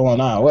available on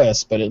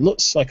iOS, but it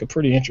looks like a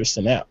pretty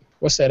interesting app.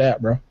 What's that app,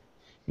 bro?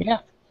 Yeah,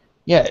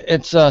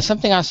 it's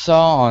something I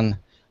saw on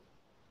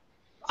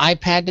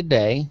iPad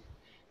today,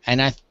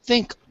 and I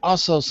think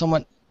also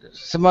one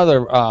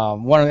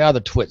of the other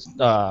twits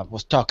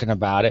was talking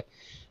about it.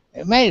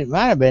 It might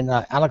have been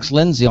Alex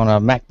Lindsay on a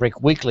Mac Break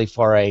Weekly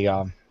for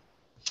a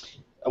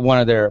one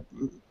of their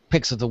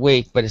picks of the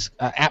week, but it's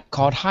an app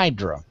called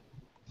Hydra.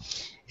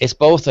 It's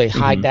both a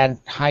high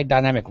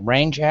dynamic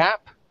range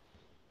app.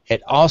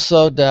 It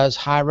also does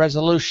high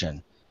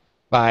resolution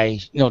by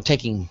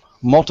taking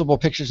multiple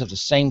pictures of the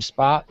same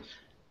spot.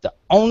 The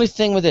only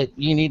thing with it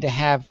you need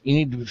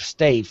to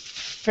stay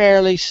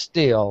fairly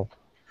still,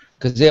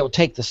 because it will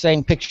take the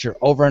same picture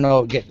over and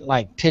over, get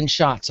like 10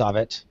 shots of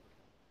it,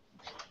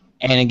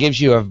 and it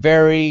gives you a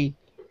very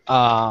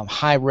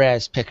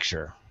high-res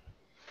picture.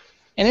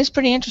 And it's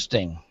pretty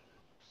interesting.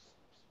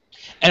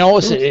 And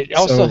also, it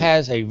also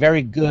has a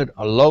very good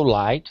low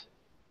light.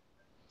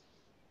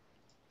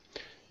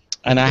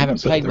 And I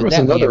haven't played with that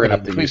yet. There was another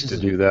app that used to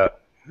do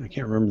that. I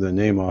can't remember the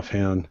name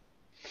offhand.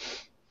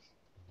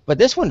 But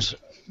this one's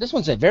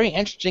a very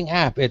interesting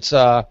app. It's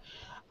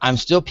I'm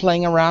still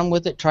playing around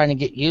with it, trying to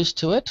get used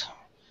to it,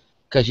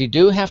 because you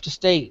do have to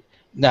stay.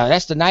 Now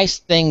that's the nice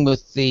thing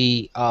with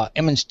the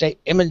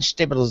image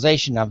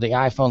stabilization of the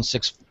iPhone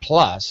 6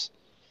 Plus.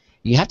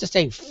 You have to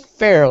stay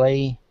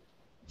fairly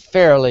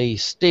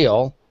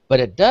still, but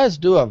it does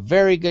do a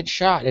very good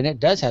shot, and it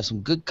does have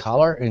some good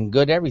color and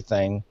good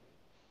everything.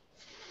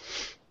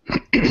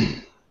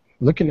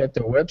 Looking at the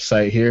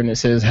website here, and it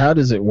says, how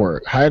does it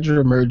work?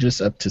 Hydra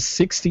merges up to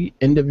 60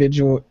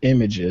 individual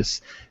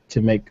images to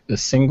make a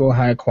single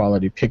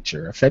high-quality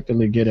picture,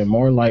 effectively getting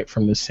more light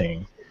from the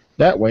scene.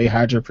 That way,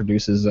 Hydra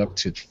produces up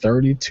to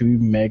 32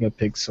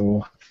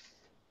 megapixel.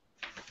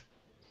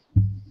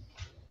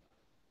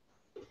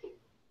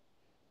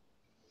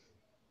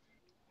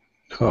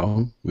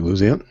 Oh, we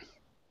lose Ant?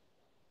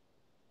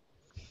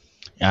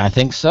 I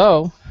think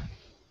so.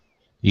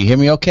 You hear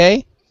me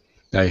okay?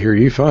 I hear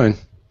you fine.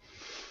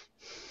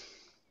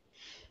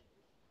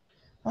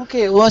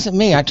 Okay, it wasn't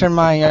me. I turned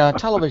my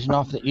television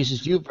off that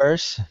uses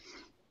Uverse.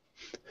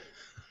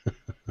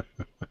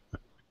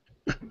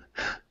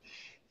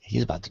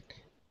 He's about to...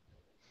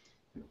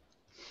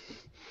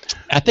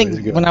 I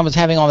think when I was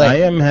having all that... I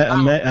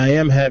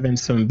am having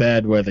some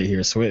bad weather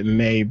here, so it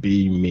may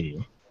be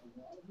me.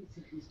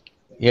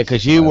 Yeah,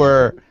 because you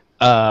were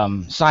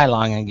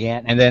Cylon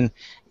again, and then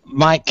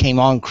Mike came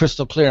on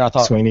crystal clear, and I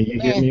thought... Sweeney,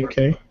 you get me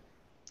okay?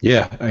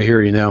 Yeah, I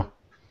hear you now.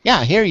 Yeah,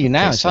 I hear you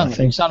now.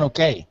 Okay, You sound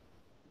okay.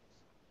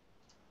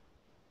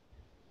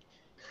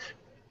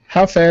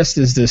 How fast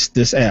is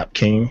this app,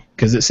 King?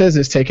 Because it says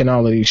it's taking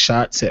all of these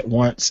shots at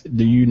once.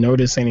 Do you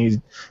notice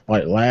any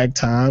like lag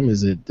time?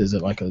 Is it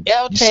like you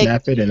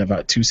snap it and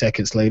about 2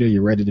 seconds later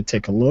you're ready to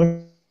take a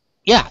look?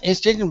 Yeah,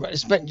 it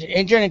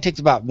generally takes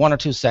about 1 or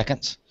 2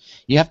 seconds.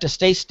 You have to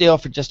stay still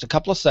for just a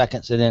couple of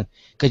seconds, and then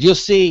because you'll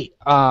see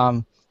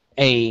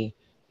if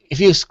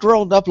you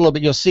scroll up a little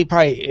bit, you'll see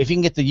probably if you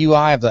can get the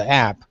UI of the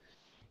app,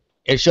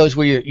 it shows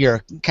where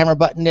your camera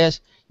button is.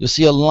 You'll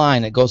see a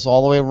line that goes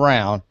all the way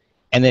around.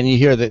 And then you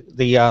hear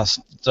the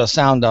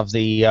sound of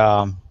the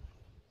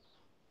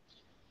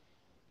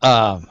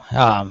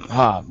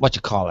what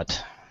you call it,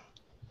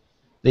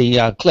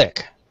 the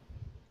click.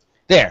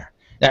 There,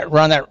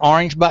 that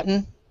orange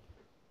button.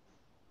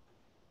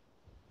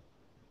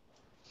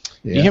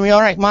 Yeah. You hear me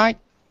all right, Mike?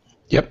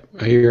 Yep,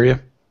 I hear you.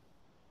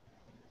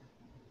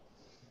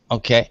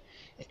 Okay.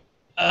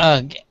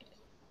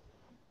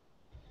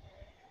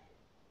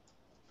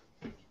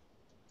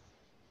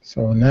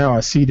 So now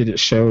I see that it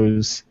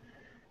shows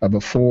a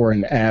before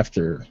and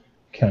after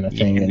kind of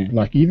thing, and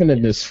like even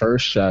in this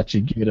first shot,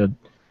 you get a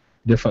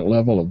different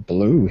level of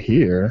blue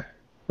here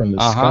from the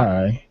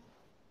sky.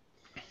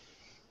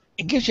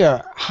 It gives you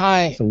a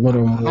high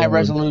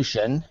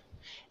resolution,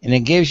 and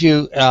it gives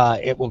you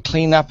it will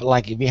clean up,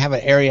 like if you have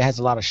an area that has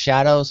a lot of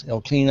shadows, it'll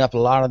clean up a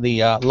lot of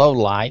the low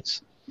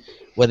lights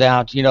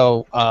without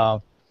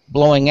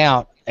blowing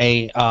out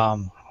a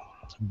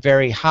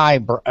very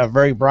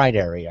bright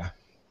area.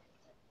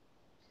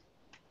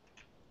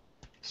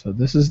 So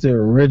this is the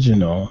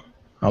original.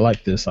 I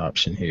like this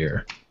option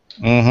here.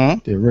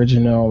 Mm-hmm. The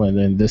original, and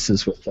then this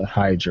is with the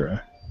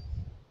Hydra.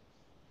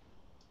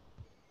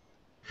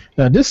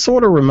 Now this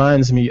sort of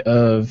reminds me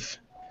of,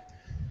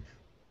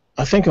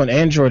 I think on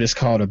Android it's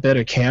called a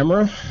better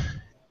camera,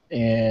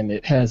 and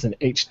it has an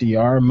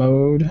HDR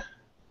mode.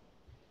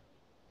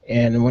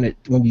 And when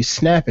you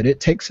snap it, it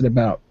takes it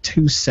about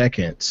 2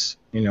 seconds,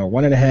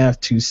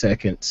 1.5, 2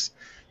 seconds.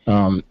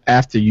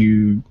 After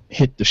you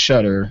hit the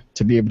shutter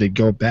to be able to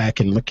go back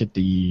and look at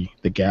the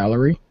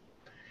gallery.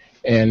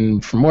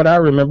 And from what I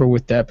remember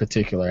with that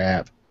particular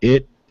app,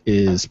 it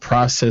is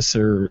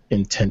processor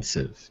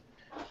intensive.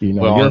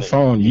 Your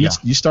phone,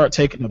 you start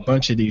taking a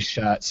bunch of these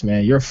shots,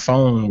 man, your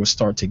phone will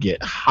start to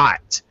get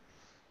hot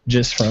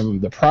just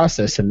from the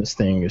processing this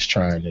thing is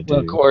trying to do.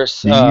 Well, of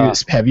course.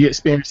 Have you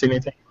experienced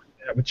anything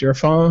like that with your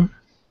phone?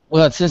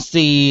 Well, since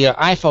the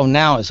iPhone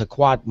now is a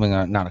quad,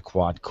 not a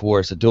quad core,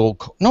 it's a dual.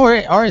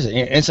 Or is it?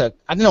 It's a.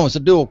 I don't know. It's a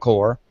dual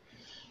core.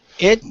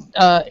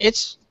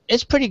 It's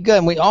pretty good.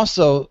 And we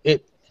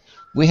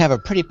have a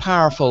pretty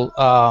powerful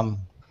graphics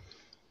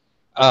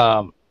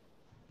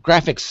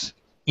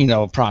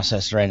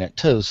processor in it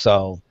too.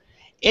 So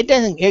it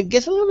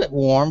gets a little bit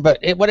warm, but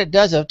what it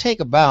does, it'll take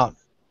about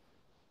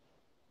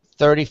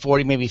 30,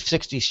 40, maybe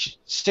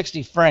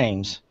 60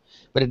 frames,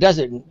 but it does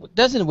it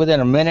within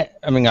a minute.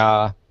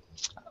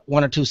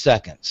 1 or 2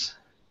 seconds.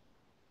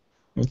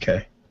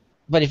 Okay.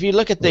 But if you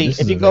look at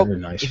if you go to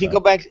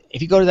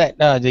that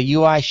the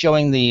UI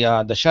showing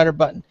the shutter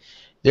button,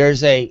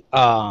 there's a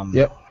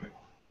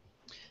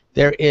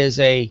there is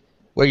a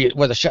where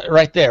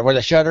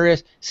the shutter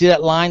is. See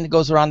that line that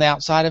goes around the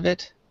outside of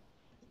it?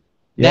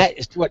 Yep.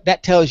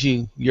 That tells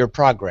you your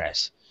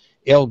progress.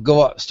 It'll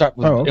go up. Start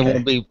with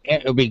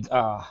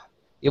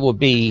it will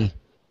be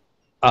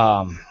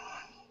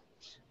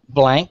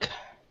blank.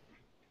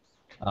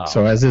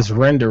 So as it's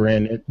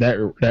rendering,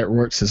 that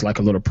works as like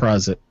a little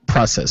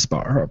process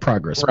bar or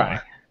progress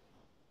bar.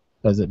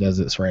 Does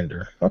its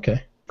render?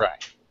 Okay.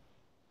 Right.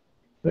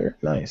 Very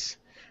nice.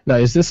 Now,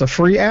 is this a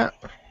free app?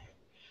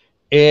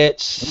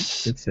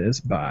 It's It says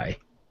buy.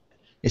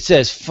 it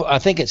says I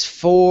think it's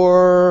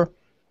 $4.99.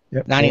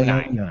 Yep,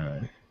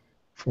 $4.99.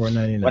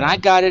 $4.99. When I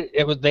got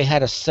it, they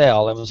had a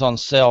sale. It was on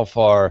sale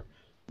for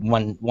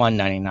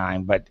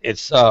 $1.99, but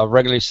it's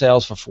regularly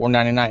sells for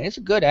 $4.99. It's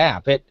a good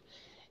app. It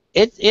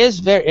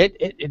is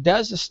it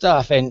does the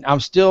stuff, and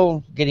I'm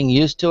still getting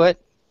used to it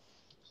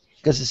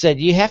because it said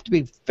you have to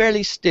be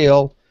fairly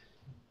still,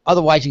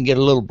 otherwise you can get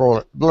a little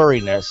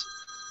blurriness.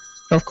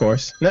 Of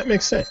course, that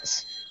makes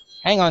sense.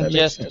 Hang on That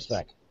just makes a sense.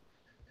 second.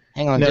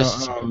 Hang on Now, just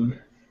a second.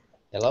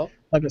 Hello?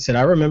 like I said,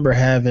 I remember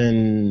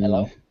having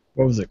Hello?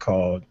 what was it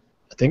called?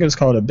 I think it was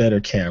called a Better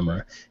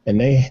Camera, and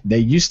they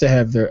used to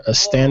have a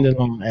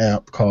standalone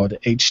app called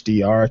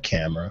HDR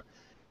Camera,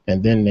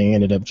 and then they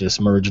ended up just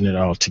merging it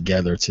all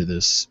together to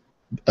this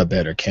a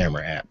Better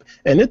Camera app,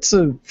 and it's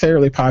a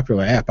fairly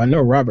popular app. I know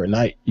Robert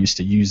Knight used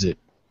to use it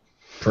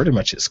pretty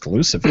much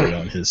exclusively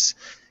on his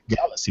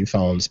Galaxy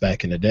phones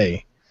back in the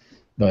day,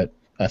 but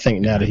I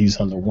think now that he's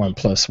on the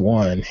OnePlus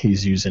One,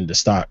 he's using the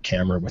stock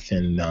camera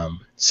within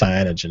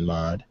Cyanogen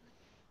mod,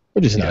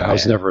 which is not Yeah, bad.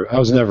 I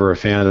was never a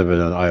fan of it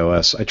on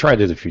iOS. I tried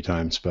it a few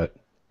times, but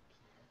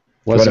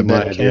wasn't my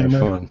Better idea of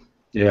camera? fun.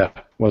 Yeah,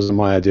 wasn't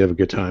my idea of a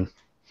good time.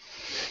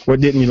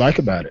 What didn't you like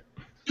about it?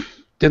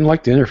 Didn't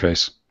like the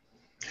interface.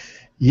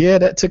 Yeah,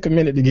 that took a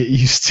minute to get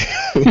used to.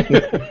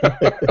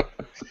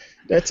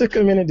 That took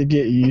a minute to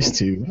get used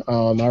to.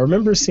 I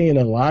remember seeing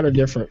a lot of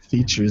different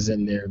features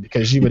in there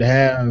because you would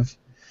have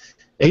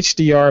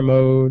HDR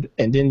mode,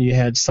 and then you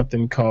had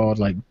something called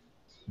like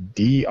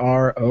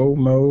DRO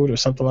mode or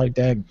something like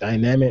that,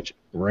 dynamic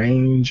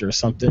range or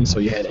something. So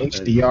you had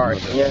HDR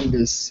and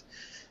this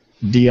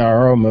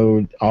DRO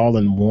mode all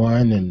in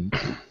one, and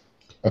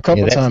a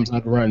couple times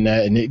I'd run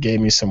that, and it gave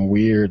me some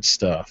weird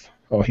stuff.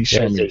 Oh, he's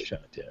showing me a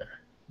shot there.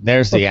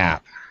 There's the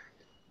app.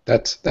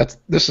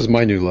 This is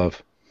my new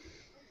love.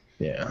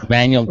 Yeah.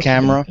 Manual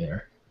camera.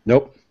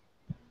 Nope.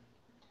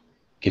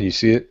 Can you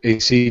see it?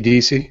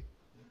 AC/DC?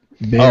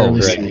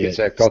 Barely see Is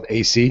it. that called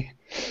AC?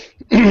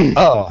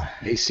 Oh,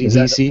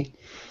 AC/DC?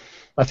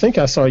 I think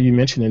I saw you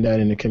mentioning that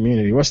in the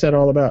community. What's that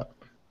all about?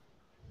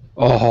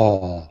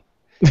 Oh,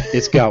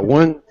 it's got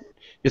one.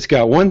 It's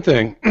got one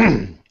thing.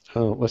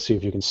 Oh, let's see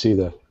if you can see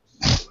the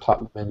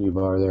top menu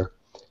bar there.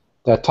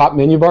 That top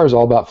menu bar is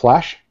all about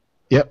flash.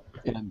 Yep.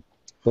 And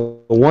the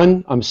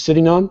one I'm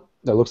sitting on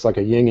that looks like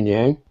a yin and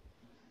yang.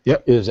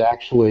 Yep. Is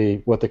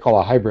actually what they call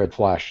a hybrid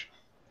flash.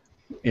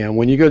 And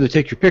when you go to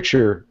take your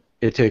picture,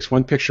 it takes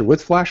one picture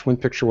with flash, one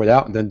picture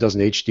without, and then does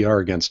an HDR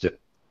against it.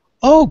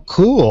 oh,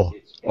 cool.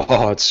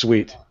 Oh, it's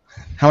sweet.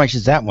 How much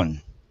is that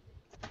one?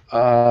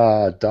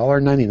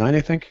 $1.99,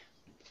 I think.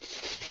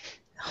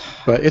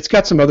 But it's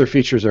got some other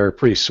features that are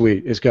pretty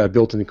sweet. It's got a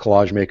built-in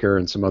collage maker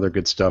and some other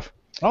good stuff.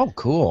 Oh,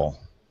 cool.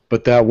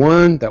 But that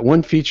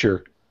one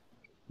feature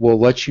will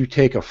let you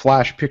take a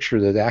flash picture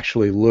that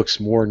actually looks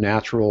more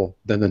natural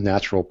than the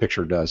natural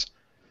picture does.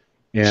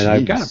 And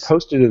I've got it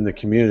posted in the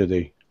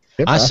community.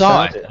 Yep, I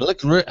saw found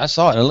it. I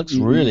saw it. It looks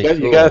really cool.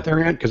 You got it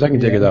there, Ant? Because I can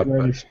dig it up.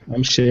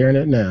 I'm sharing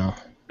it now.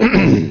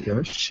 There you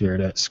go. Share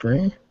that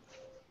screen.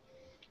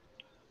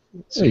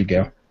 There you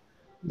go.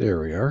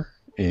 There we are.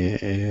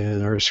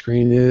 And our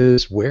screen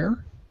is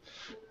where?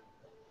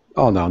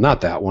 Oh, no,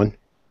 not that one.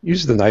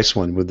 Use the nice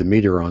one with the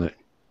meter on it.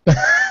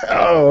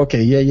 Oh,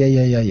 okay.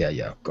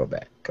 Yeah. Go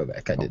back.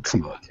 I did see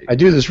that too. I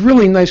do this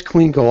really nice,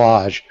 clean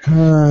collage.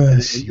 Oh,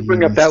 You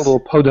bring up that little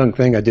podunk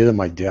thing I did on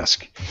my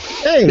desk.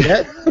 Hey,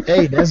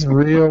 that's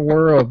real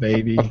world,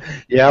 baby.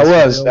 Yeah,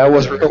 that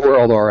was real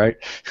world, all right.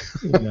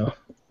 You know.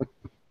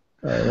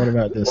 All right. What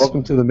about this?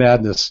 Welcome to the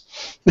madness.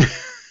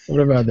 What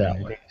about that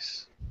one?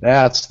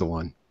 That's the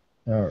one.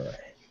 All right.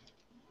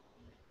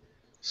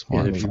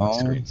 Smart Move the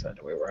screen side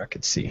the way where I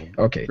could see.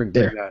 Okay,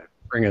 there.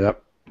 Bring it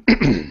up.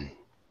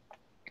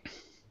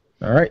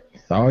 All right,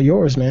 it's all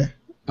yours, man.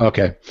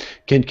 Okay.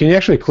 Can you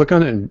actually click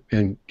on it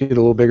and get it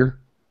a little bigger?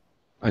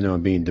 I know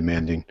I'm being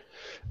demanding.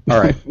 All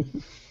right.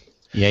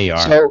 Yeah, you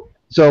are.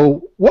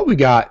 So what we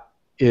got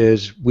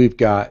is we've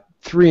got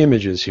 3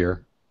 images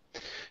here,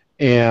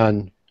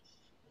 and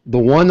the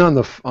one on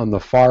the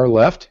far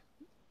left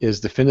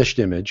is the finished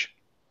image.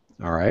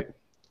 All right.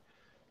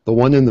 The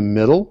one in the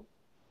middle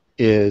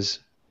is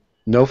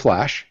no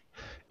flash,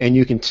 and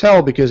you can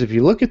tell because if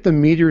you look at the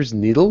meter's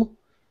needle,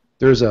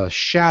 there's a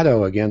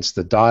shadow against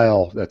the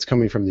dial that's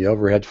coming from the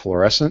overhead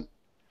fluorescent.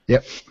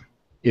 Yep.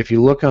 If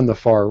you look on the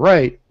far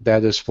right,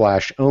 that is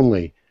flash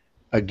only.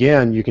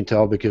 Again, you can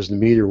tell because the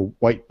meter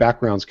white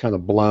background's kind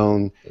of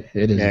blown,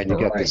 It is and you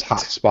got this bright.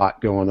 hot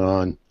spot going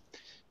on,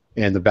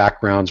 and the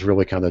background's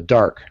really kind of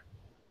dark.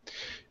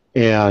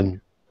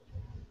 And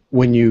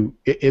when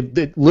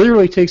it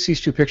literally takes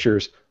these 2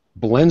 pictures,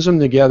 blends them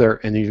together,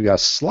 and then you've got a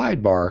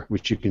slide bar,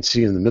 which you can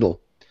see in the middle,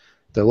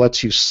 that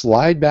lets you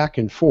slide back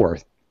and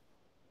forth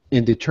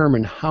and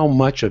determine how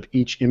much of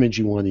each image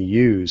you want to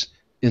use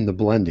in the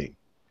blending.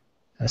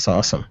 That's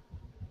awesome.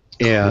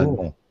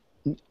 And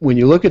when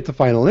you look at the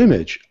final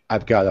image,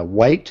 I've got a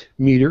white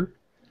meter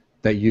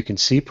that you can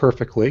see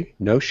perfectly,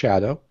 no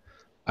shadow.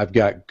 I've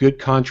got good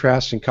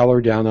contrast and color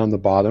down on the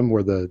bottom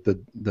where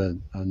the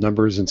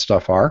numbers and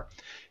stuff are.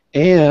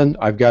 And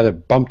I've got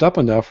it bumped up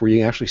enough where you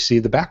can actually see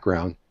the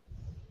background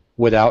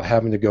without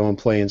having to go and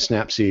play in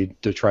Snapseed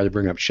to try to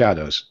bring up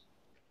shadows.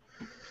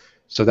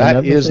 So that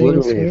Another is thing,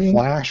 literally Sweeney?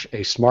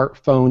 a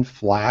smartphone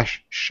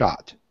flash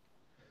shot,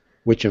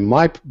 which in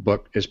my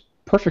book is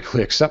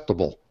perfectly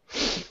acceptable.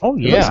 Oh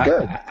It looks yeah.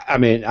 good. I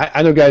mean,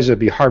 I know guys that would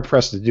be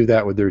hard-pressed to do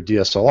that with their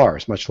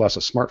DSLRs, much less a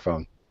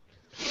smartphone.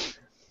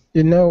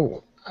 You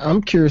know,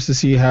 I'm curious to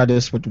see how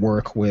this would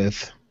work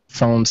with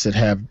phones that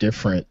have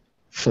different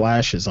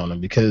flashes on them,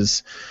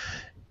 because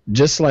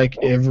just like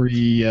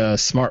every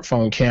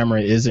smartphone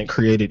camera isn't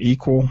created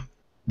equal,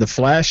 the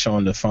flash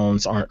on the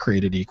phones aren't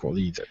created equal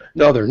either.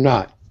 No, they're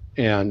not.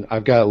 And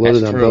I've got it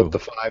loaded That's on true. both the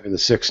 5 and the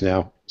 6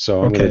 now,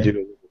 so I'm going Okay. to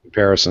do a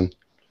comparison.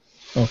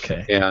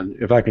 Okay. And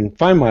if I can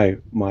find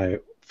my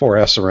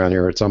 4S around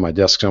here, it's on my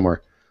desk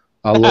somewhere,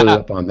 I'll load it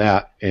up on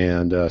that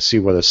and see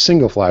what a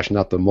single flash,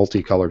 not the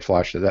multicolored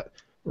flash that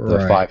the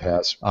Right. 5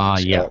 has. See how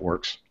Yeah. it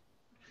works.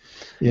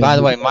 Yeah, By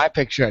the way, my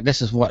picture.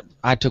 This is what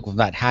I took with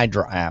that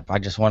Hydra app. I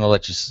just want to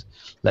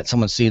let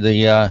someone see the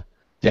Yeah.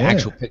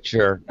 actual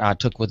picture I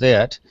took with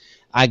it.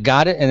 I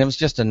got it, and it was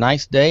just a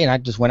nice day, and I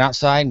just went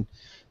outside and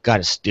got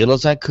as still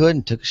as I could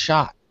and took a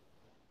shot.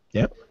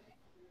 Yep.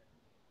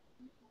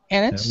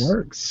 And that it's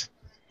works.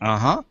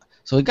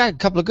 So we got a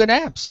couple of good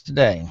apps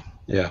today.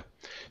 Yeah.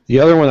 The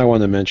other one I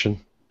want to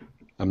mention,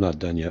 I'm not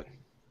done yet,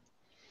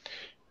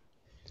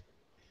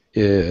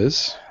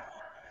 is,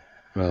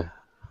 well,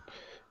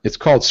 it's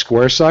called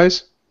Square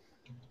Size.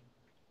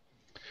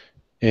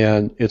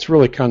 And it's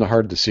really kind of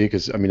hard to see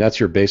because, I mean, that's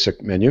your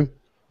basic menu.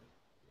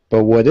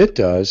 But what it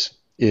does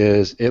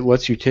is it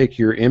lets you take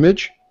your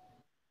image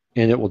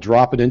and it will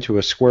drop it into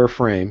a square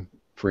frame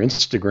for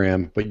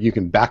Instagram, but you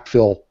can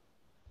backfill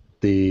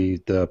the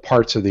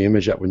parts of the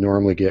image that would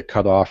normally get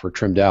cut off or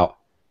trimmed out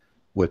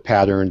with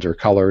patterns or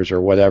colors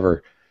or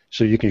whatever.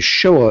 So you can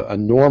show a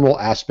normal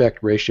aspect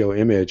ratio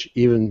image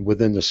even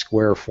within the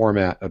square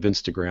format of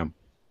Instagram.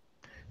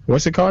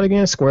 What's it called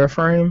again? Square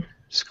frame?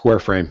 Square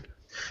frame.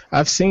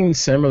 I've seen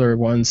similar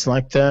ones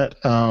like that.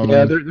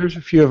 Yeah, there's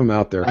a few of them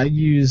out there. I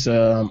use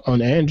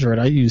on Android.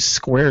 I use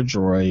Square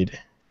Droid,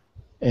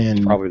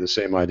 and Probably the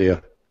same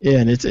idea. yeah,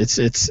 and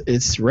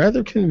it's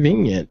rather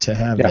convenient to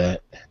have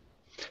that.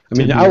 I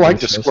mean, to I be like able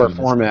to the show square some of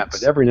these format,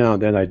 things. but every now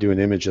and then I do an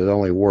image that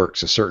only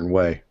works a certain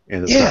way,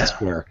 and it's Yeah. not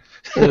square.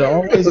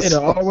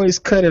 It'll always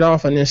cut it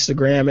off on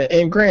Instagram.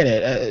 And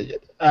granted,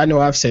 I know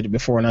I've said it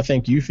before, and I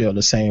think you feel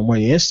the same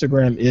way.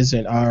 Instagram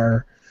isn't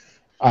our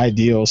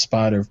ideal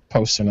spot of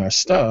posting our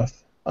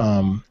stuff.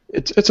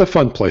 It's a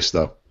fun place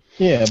though.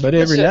 Yeah, but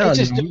every now and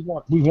it's then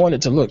we want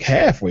it to look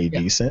halfway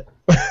decent.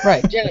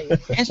 Right. Jenny,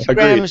 Instagram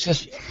Agreed. is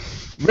just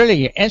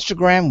really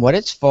Instagram. What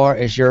it's for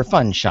is your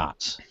fun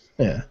shots.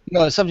 Yeah. You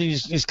know, something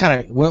just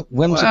kind of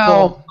whimsical.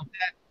 Well,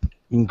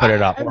 you can put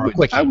it up or a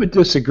quickie. I would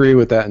disagree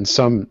with that in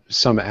some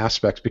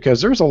aspects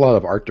because there's a lot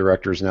of art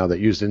directors now that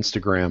use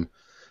Instagram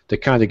to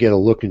kind of get a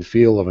look and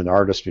feel of an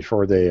artist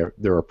before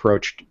they're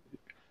approached.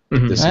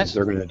 Mhm. This is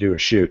they're going to do a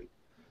shoot.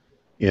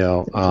 You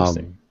know,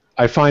 Interesting.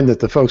 I find that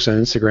the folks on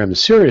Instagram, the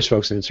serious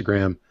folks on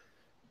Instagram,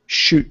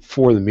 shoot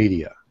for the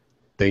media.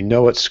 They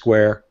know it's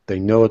square, they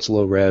know it's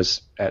low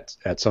res at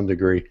some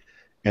degree,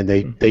 and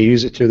they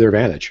use it to their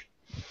advantage.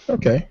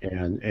 Okay.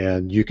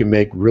 And you can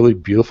make really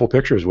beautiful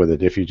pictures with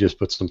it if you just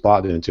put some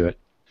thought into it.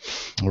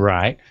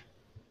 Right.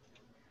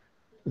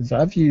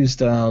 I've used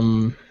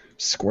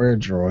Square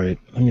Droid.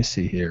 Let me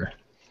see here.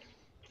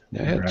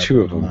 I had Grab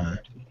two of them. mine.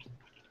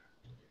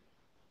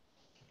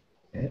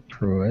 At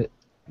Pruitt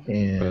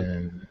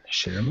and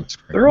share my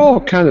screen. They're all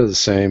kind of the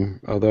same,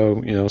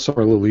 although some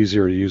are a little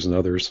easier to use than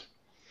others.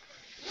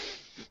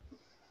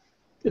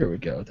 There we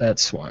go.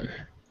 That's one.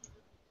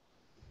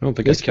 I don't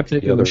think This I kept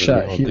particular the other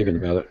shot now I'm here. thinking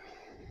about it.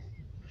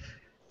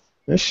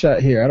 This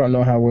shot here, I don't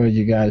know how well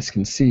you guys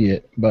can see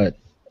it, but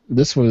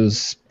this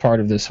was part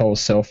of this whole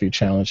selfie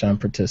challenge I'm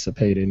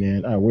participating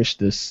in. I wish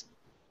this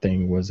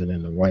thing wasn't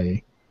in the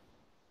way,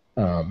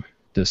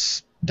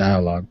 this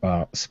dialog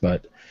box,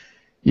 but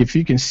if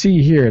you can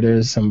see here,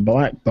 there's some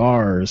black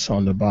bars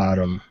on the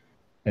bottom,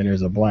 and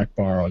there's a black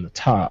bar on the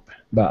top,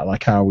 about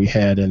like how we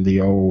had in the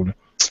old,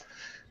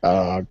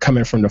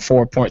 coming from the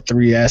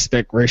 4.3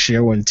 aspect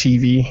ratio in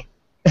TV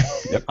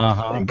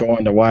and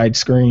going to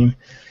widescreen.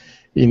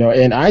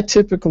 And I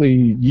typically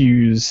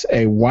use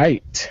a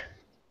white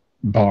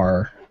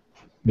bar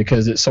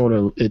because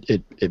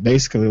it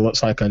basically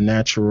looks like a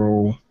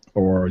natural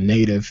or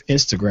native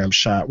Instagram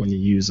shot when you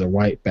use a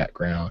white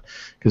background.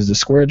 Because the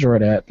Square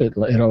Droid app, it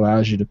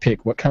allows you to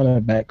pick what kind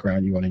of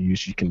background you want to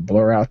use. You can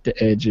blur out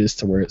the edges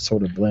to where it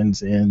sort of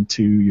blends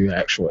into your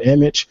actual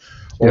image,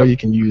 or you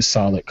can use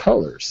solid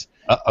colors.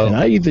 And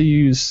I either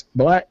use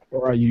black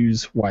or I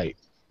use white.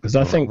 Because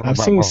I think I've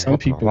seen some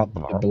people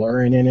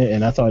blurring in it,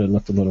 and I thought it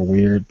looked a little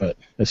weird, but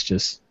that's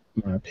just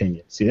my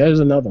opinion. See, there's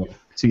another one.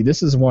 See,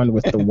 this is one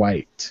with the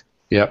white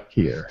Yep.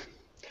 here.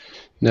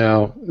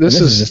 Now,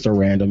 This is just a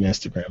random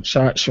Instagram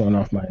shot showing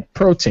off my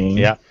protein.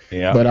 Yeah,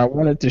 yeah. But I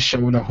wanted to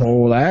show the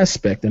whole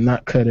aspect and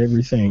not cut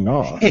everything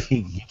off.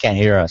 You can't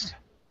hear us.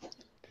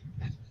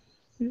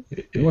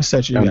 What's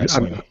that you got,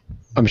 Sweeney?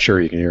 I'm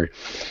sure you can hear it.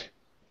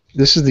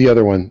 This is the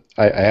other one.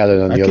 I had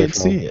it on the other phone. I can't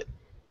see it.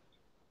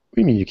 What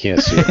do you mean you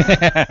can't see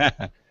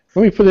it? Let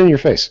me put it in your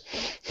face.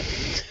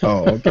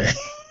 Oh, okay.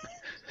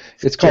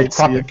 It's called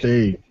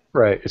Cropic.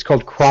 Right. It's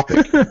called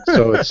Cropic.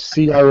 So it's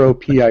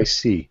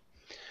Cropic.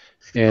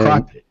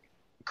 And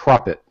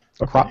Cropic.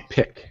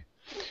 Cropic.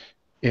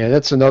 And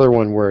that's another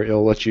one where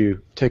it'll let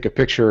you take a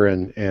picture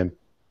and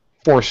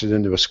force it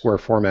into a square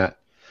format.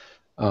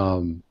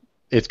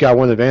 It's got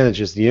one advantage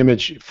is the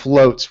image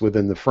floats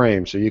within the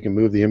frame, so you can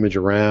move the image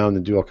around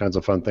and do all kinds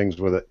of fun things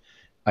with it.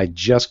 I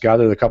just got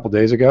it a couple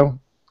days ago,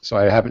 so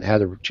I haven't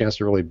had a chance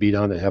to really beat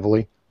on it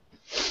heavily.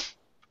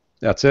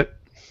 That's it.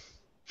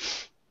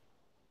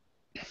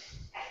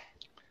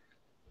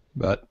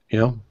 But, you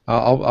know,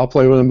 I'll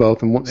play with them both.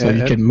 So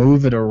you can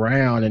move it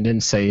around and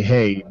then say,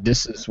 hey,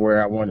 this is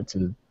where I want it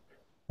to.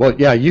 Well,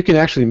 yeah, you can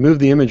actually move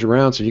the image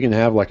around so you can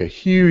have like a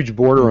huge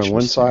border on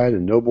one side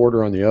and no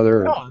border on the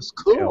other. Oh, that's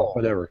cool. You know,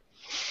 whatever.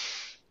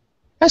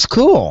 That's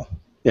cool.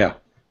 Yeah,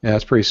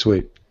 that's pretty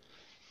sweet.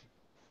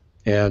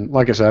 And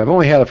like I said, I've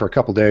only had it for a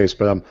couple days,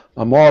 but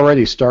I'm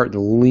already starting to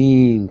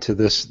lean to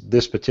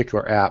this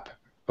particular app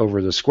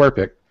over the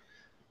SquarePic.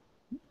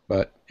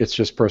 But it's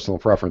just personal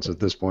preference at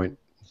this point.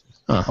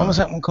 What was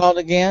that one called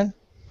again?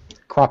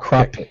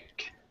 Cropic.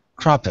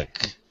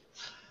 Cropic.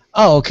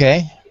 Oh,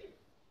 okay.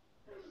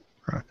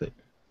 Cropic.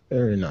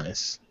 Very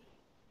nice.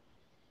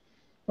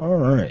 All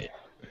right.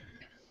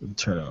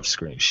 Turn off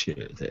screen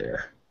share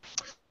there.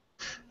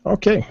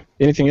 Okay.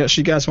 Anything else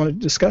you guys want to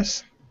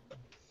discuss?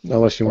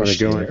 Unless you want to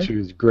go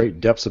into the great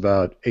depths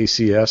about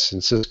ACS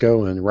and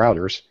Cisco and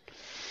routers.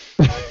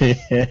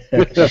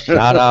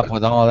 Shut up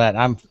with all that.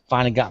 I'm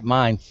finally got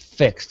mine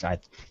fixed, I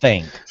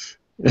think.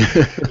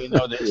 You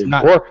know, it's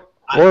not, or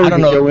I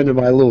don't know. Go into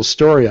my little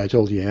story I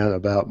told you, Anna,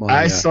 about my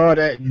I saw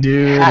that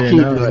dude hacking,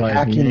 and I was like,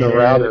 hacking the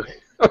router.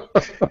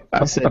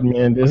 I said,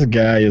 man, this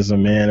guy is a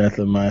man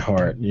after my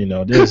heart. You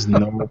know, there's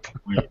no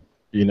point.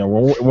 You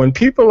know, when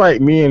people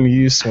like me and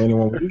you, Sweeney,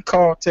 when we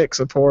call tech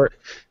support,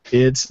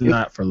 it's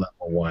not for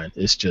level 1.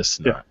 It's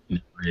just not.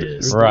 It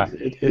is. Right.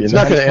 It's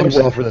not going to end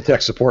well for the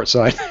tech support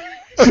side.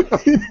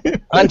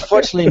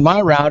 Unfortunately,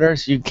 my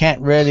routers you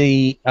can't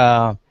really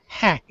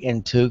hack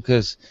into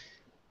because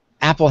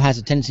Apple has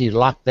a tendency to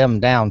lock them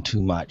down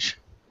too much.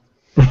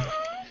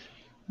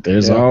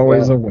 There's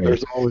always a way.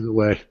 There's always a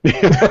way.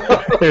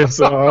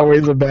 There's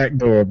always a back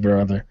door,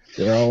 brother.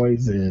 There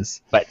always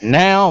is. But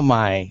now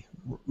my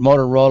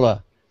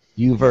Motorola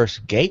UVerse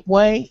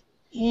gateway,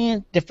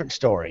 different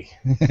story.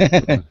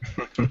 I'm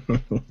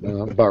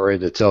about ready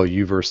to tell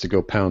UVerse to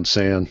go pound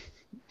sand.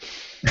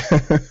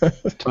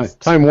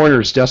 Time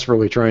Warner is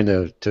desperately trying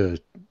to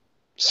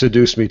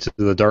seduce me to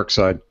the dark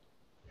side.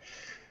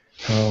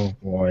 Oh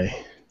boy,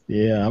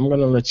 yeah, I'm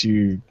gonna let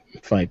you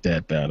fight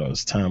that battle.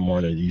 As Time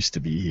Warner used to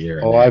be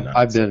here. Oh,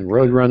 I've been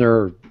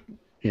Roadrunner.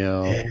 You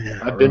know,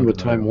 I've been with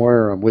Time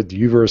Warner. I'm with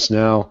UVerse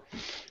now.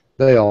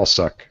 They all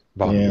suck.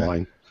 Bottom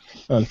line.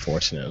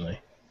 Unfortunately,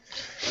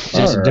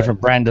 just a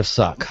different brand of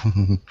suck.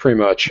 Pretty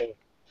much.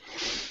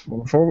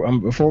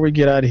 Before we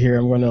get out of here,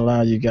 I'm going to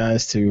allow you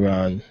guys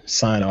to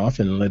sign off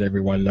and let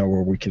everyone know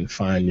where we can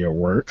find your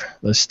work.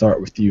 Let's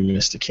start with you,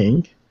 Mr.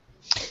 King.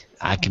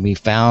 I can be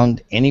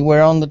found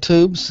anywhere on the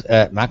tubes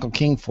at Michael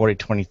King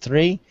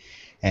 4023,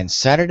 and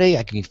Saturday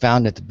I can be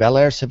found at the Bel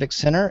Air Civic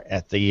Center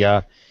at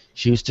the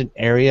Houston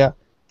area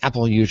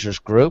Apple Users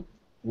Group.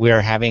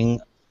 We're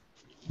having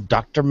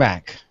Dr.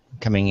 Mac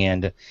coming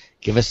in to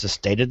give us the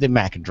state of the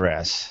Mac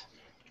address.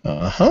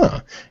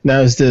 Now,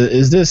 is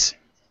this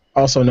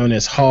also known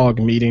as Hog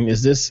Meeting?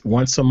 Is this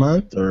once a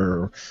month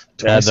or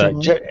twice a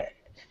month?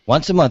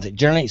 Once a month.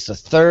 Generally, it's the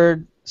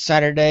third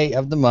Saturday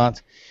of the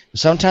month.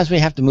 Sometimes we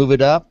have to move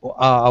it up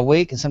a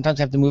week, and sometimes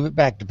we have to move it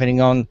back, depending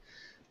on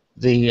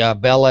the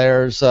Bel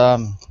Air's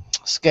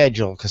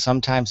schedule, because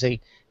sometimes they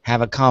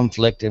have a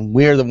conflict, and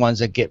we're the ones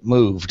that get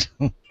moved.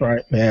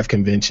 Right. They have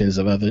conventions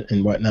of other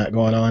and whatnot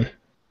going on.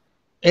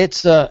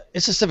 It's a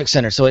civic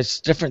center, so it's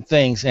different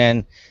things,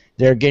 and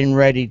they're getting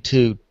ready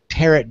to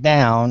tear it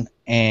down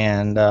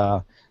and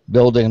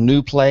build a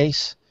new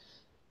place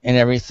and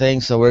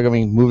everything. So we're going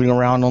to be moving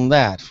around on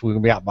that. We're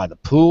going to be out by the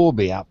pool,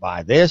 be out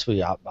by this,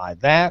 be out by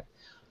that.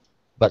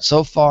 But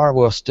so far,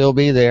 we'll still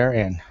be there,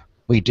 and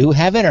we do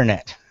have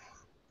internet,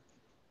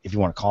 if you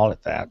want to call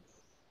it that.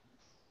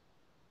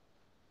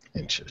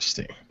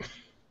 Interesting.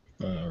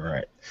 All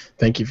right.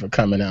 Thank you for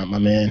coming out, my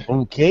man.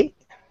 Okay.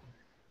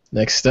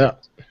 Next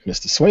up,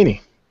 Mr.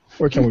 Sweeney.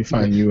 Where can we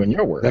find you and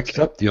your work? Next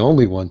up, the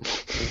only one.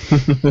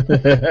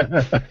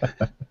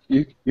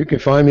 You can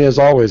find me, as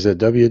always, at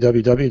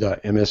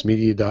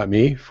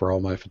www.msmedia.me for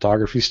all my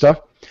photography stuff.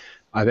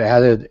 I've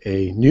added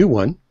a new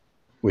one,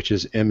 which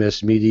is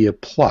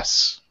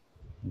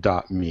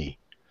msmediaplus.me.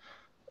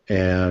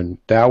 And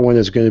that one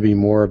is going to be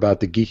more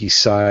about the geeky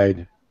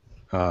side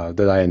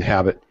that I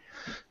inhabit.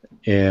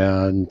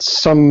 and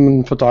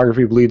some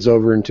photography bleeds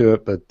over into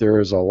it, but there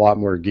is a lot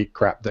more geek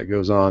crap that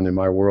goes on in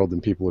my world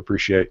than people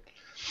appreciate.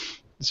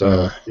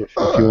 So if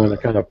you want to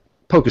kind of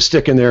poke a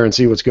stick in there and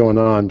see what's going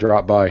on,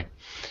 drop by.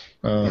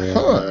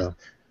 And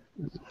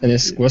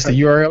what's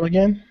the URL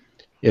again?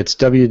 It's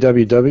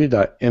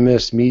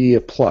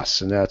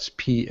www.msmediaplus, and that's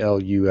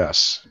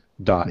plus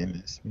dot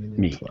me.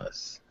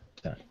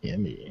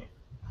 msmediaplus.me.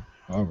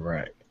 All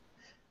right.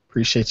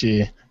 Appreciate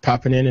you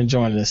popping in and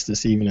joining us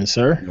this evening,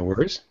 sir. No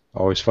worries.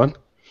 Always fun.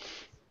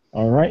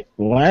 All right.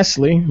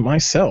 Lastly,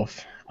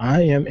 myself.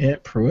 I am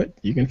Ant Pruitt.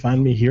 You can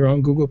find me here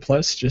on Google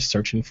Plus, just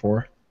searching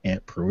for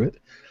Ant Pruitt,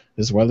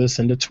 as well as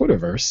in the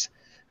Twitterverse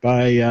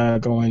by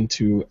going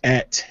to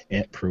 @Ant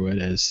Pruitt,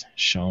 as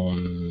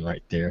shown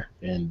right there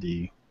in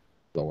the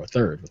lower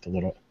third with the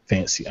little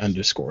fancy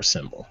underscore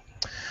symbol.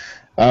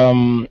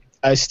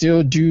 I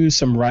still do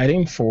some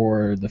writing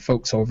for the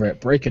folks over at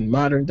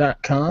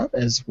breakingmodern.com,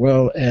 as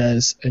well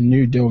as a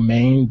new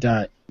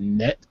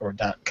domain.net or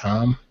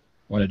 .com.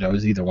 One of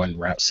those, either one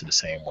routes to the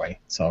same way.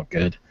 It's all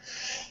good.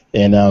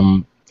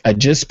 And I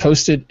just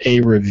posted a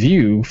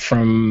review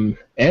from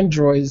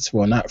Android's,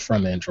 well, not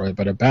from Android,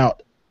 but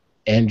about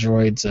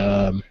Android's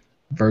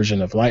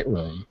version of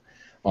Lightroom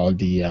on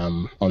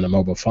the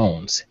mobile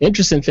phones.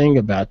 Interesting thing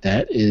about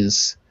that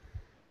is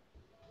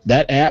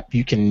that app,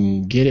 you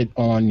can get it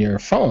on your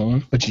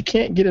phone, but you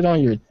can't get it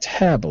on your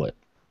tablet.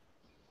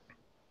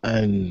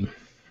 And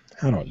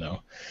I don't know.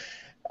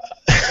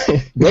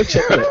 Go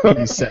check that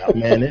piece out,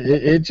 man.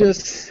 It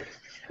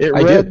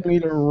rubbed me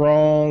the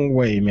wrong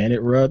way, man.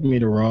 It rubbed me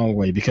the wrong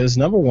way because,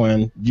 number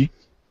one, you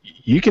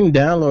can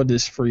download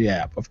this free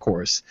app, of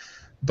course,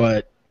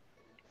 but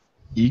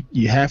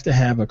you have to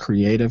have a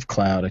Creative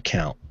Cloud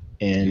account.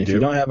 And if you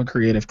don't have a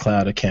Creative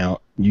Cloud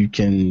account, you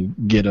can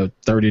get a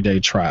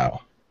 30-day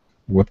trial.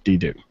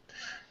 Whoop-de-doo.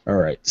 All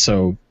right,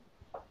 so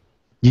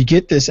you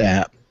get this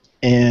app,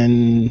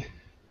 and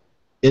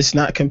it's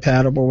not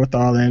compatible with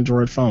all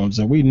Android phones.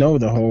 And we know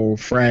the whole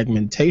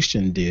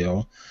fragmentation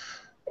deal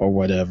or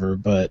whatever,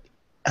 but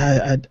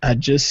I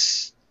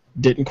just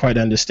didn't quite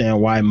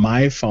understand why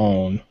my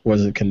phone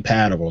wasn't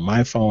compatible.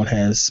 My phone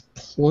has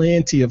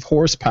plenty of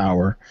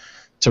horsepower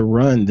to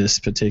run this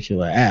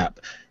particular app.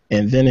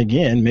 And then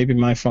again, maybe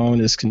my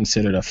phone is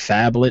considered a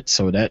phablet,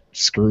 so that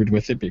screwed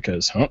with it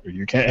because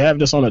you can't have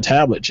this on a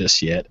tablet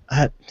just yet.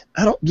 I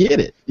don't get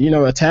it. You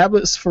know,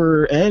 tablets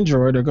for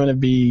Android are going to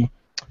be,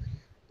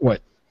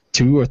 what,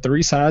 2 or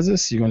 3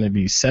 sizes? You're going to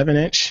be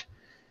 7-inch,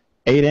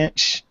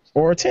 8-inch,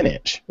 or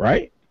 10-inch,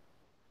 right?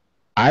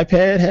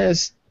 iPad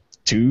has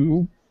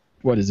 2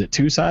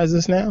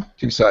 sizes now?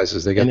 2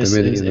 sizes. They got the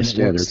mini and the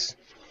standard.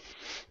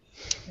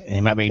 They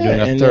might be doing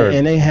a third.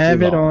 And they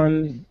have it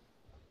on...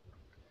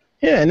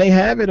 Yeah, and they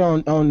have it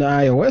on the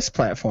iOS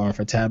platform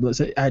for tablets.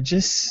 I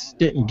just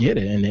didn't get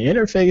it. And the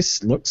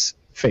interface looks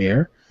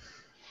fair,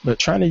 but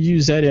trying to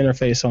use that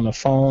interface on the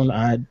phone,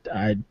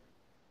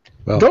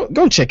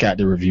 go check out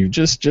the review.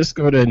 Just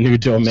go to a new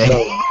domain.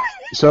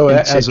 So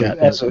as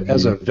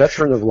a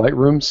veteran of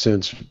Lightroom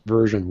since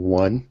version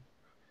 1,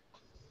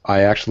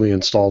 I actually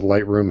installed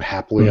Lightroom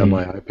happily on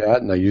my iPad,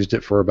 and I used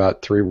it for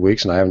about 3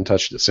 weeks, and I haven't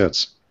touched it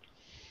since.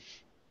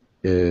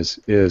 Is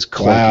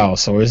clunky. Wow,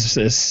 so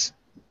it's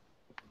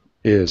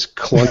is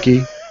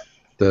clunky.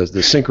 The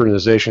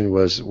synchronization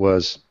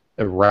was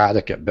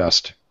erratic at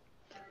best.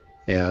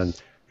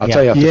 And I'll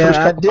tell you,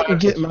 I didn't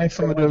get my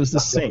photos to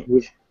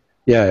sync.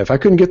 Yeah, if I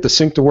couldn't get the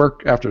sync to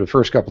work after the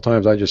first couple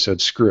times, I just said,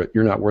 screw it,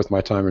 you're not worth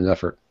my time and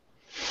effort.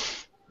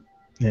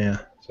 Yeah,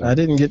 so. I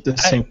didn't get the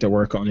sync to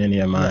work on any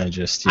of mine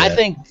just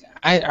yet.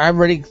 I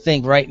really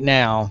think right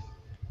now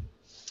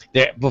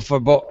that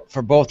for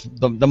both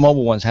the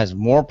mobile ones has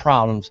more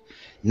problems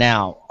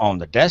now on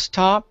the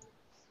desktop.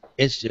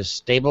 It's just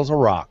stable as a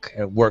rock.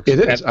 It works. It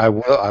is. I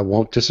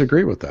won't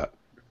disagree with that.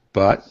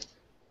 But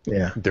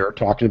they're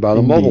talking about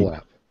a mobile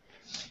app.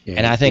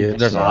 And I think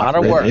there's a lot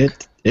of work.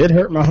 It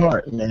hurt my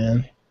heart,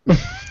 man.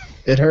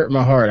 It hurt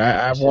my heart.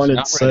 I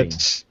wanted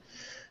such...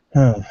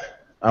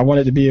 I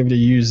wanted to be able to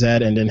use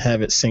that and then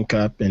have it sync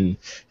up, and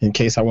in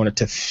case I wanted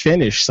to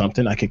finish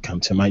something, I could come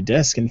to my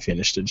desk and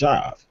finish the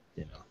job.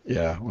 You know.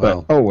 Yeah.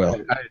 Well. But, oh well.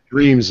 I had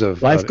dreams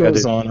of life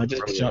goes on. I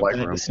just jumped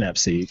into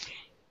Snapseed.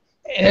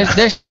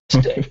 There's,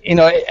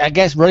 I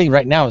guess really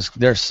right now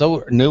they're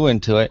so new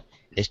into it.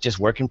 It's just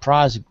work in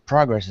progress.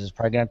 It's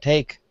probably going to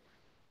take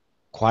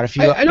quite a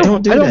few. I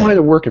don't mind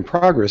a work in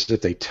progress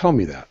if they tell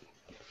me that,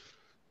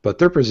 but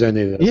they're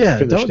presenting it as a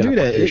finished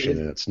application,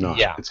 and it's not.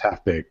 Yeah. It's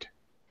half baked.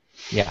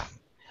 Yeah.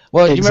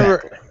 Well,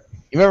 exactly.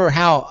 you remember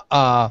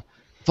how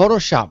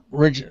Photoshop,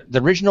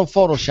 the original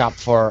Photoshop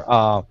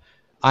for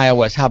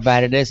iOS, how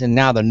bad it is, and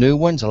now the new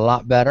one's a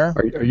lot better.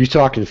 Are you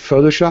talking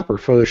Photoshop or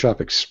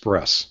Photoshop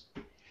Express?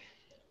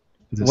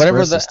 Whatever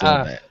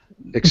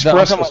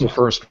Express was the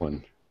first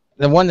one.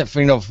 The one that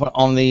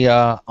on the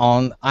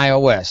on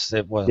iOS,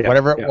 it was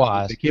whatever it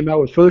was. They came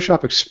out with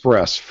Photoshop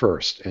Express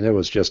first, and it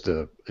was just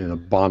an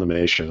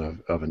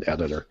abomination of an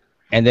editor.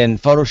 And then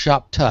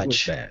Photoshop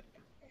Touch,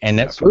 And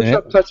that,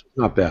 Photoshop Touch is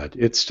not bad.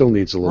 It still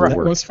needs a little That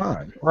work. was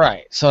fine.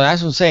 right. So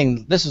that's what I'm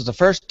saying. This is the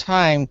first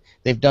time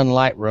they've done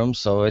Lightroom,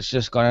 so it's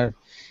just gonna.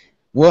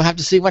 We'll have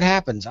to see what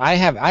happens.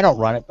 I don't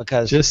run it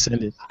because Just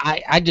send it.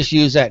 I just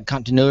use that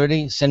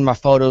continuity. Send my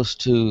photos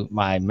to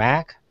my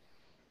Mac.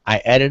 I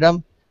edit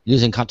them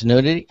using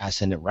continuity. I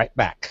send it right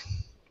back.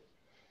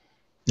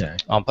 Yeah.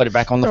 I'll put it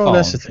back on the Well, phone.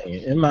 that's the thing.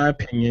 In my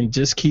opinion,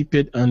 just keep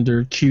it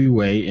under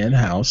QA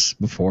in-house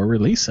before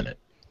releasing it.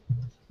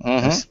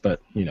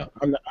 But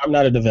I'm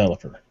not a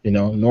developer,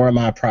 nor am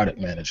I a product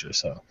manager,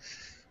 so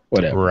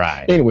whatever.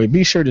 Right. Anyway,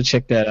 be sure to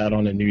check that out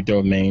on the new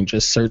domain.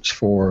 Just search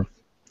for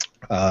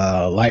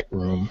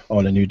Lightroom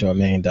on the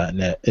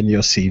newdomain.net, and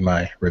you'll see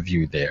my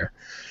review there.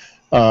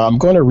 I'm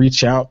going to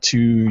reach out to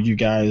you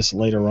guys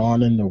later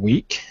on in the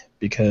week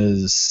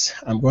because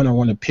I'm going to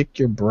want to pick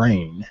your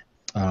brain.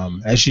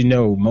 As you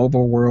know,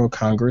 Mobile World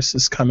Congress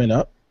is coming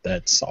up.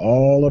 That's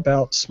all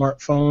about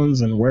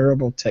smartphones and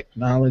wearable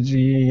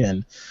technology,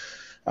 and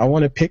I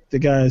want to pick the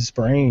guy's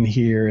brain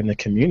here in the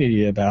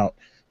community about,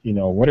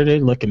 what are they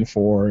looking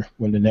for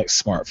when the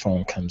next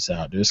smartphone comes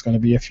out. There's going to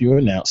be a few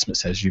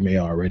announcements, as you may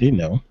already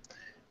know.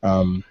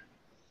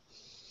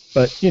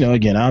 But,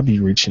 again, I'll be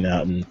reaching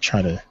out and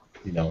trying to,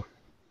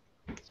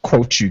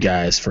 quote you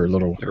guys for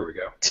little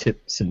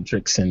tips and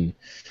tricks and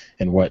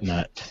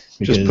whatnot.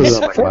 Because just put it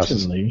on my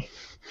glasses. Unfortunately,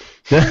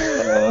 a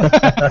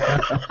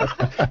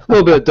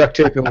little bit of duct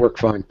tape will work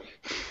fine.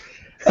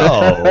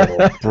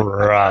 Oh,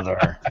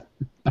 brother.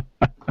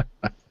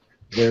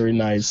 Very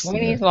nice.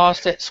 Sweeney's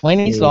lost it.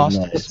 Sweeney's Very lost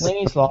nice. it.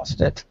 Sweeney's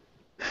lost it.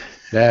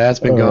 Yeah, that's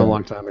been gone a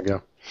long time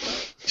ago.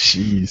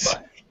 Jeez.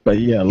 But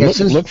yeah, Yes,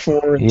 look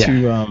forward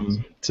yeah.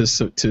 to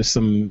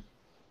some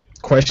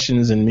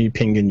questions and me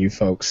pinging you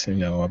folks,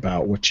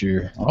 about what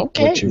you're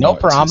Okay, what you no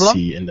want problem. to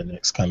see in the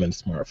next coming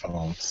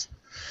smartphones.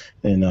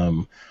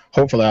 And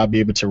hopefully I'll be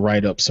able to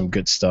write up some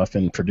good stuff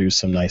and produce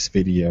some nice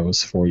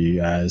videos for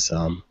you guys.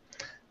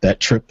 That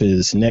trip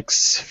is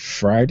next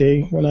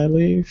Friday when I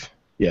leave.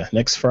 Yeah,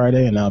 next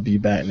Friday, and I'll be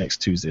back next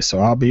Tuesday. So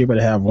I'll be able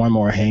to have one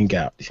more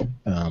hangout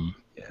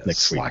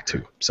next week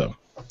too. So,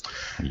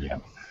 Yeah.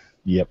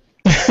 yep.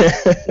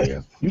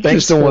 Yeah. You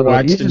Thanks just don't for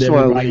want to. You watching, just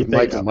want to everybody. leave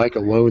Mike and Mike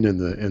alone in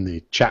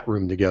the chat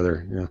room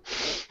together,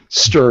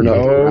 stirring up.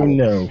 Oh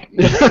no.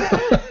 Nope.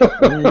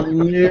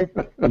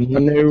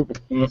 Nope.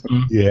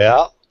 Mm-mm.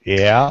 Yeah.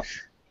 Yeah.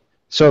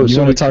 So You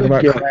want we to talk could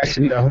about get-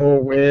 crashing the whole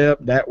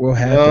web? That will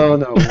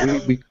happen. No.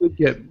 We could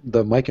get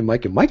the Mike and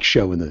Mike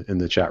show in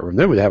the chat room.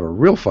 Then we'd have a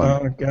real fun.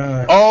 Oh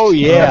god. Oh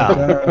yeah.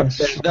 Oh, gosh.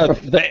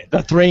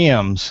 The 3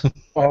 M's.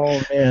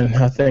 Oh man,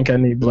 I think I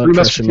need blood Three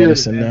pressure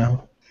Musketeers, medicine man.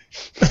 now.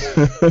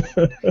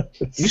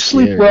 You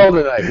sleep well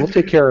tonight. We'll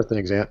take care of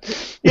things,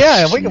 Ant.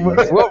 Yeah, we've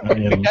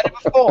Jeez, done it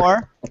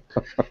before.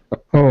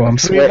 Oh, I'm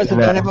 3 of us sweating have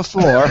done it now.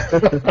 before,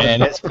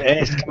 and it's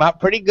come out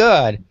pretty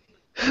good.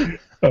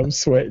 I'm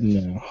sweating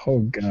now. Oh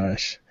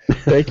gosh.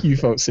 Thank you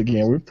folks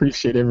again. We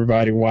appreciate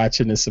everybody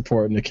watching and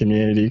supporting the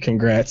community.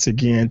 Congrats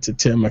again to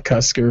Tim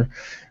McCusker.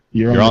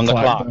 You're on the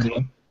clock.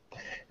 Buddy.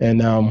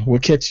 And we'll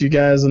catch you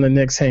guys on the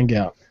next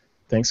hangout.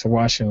 Thanks for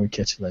watching. We'll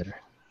catch you later.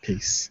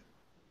 Peace.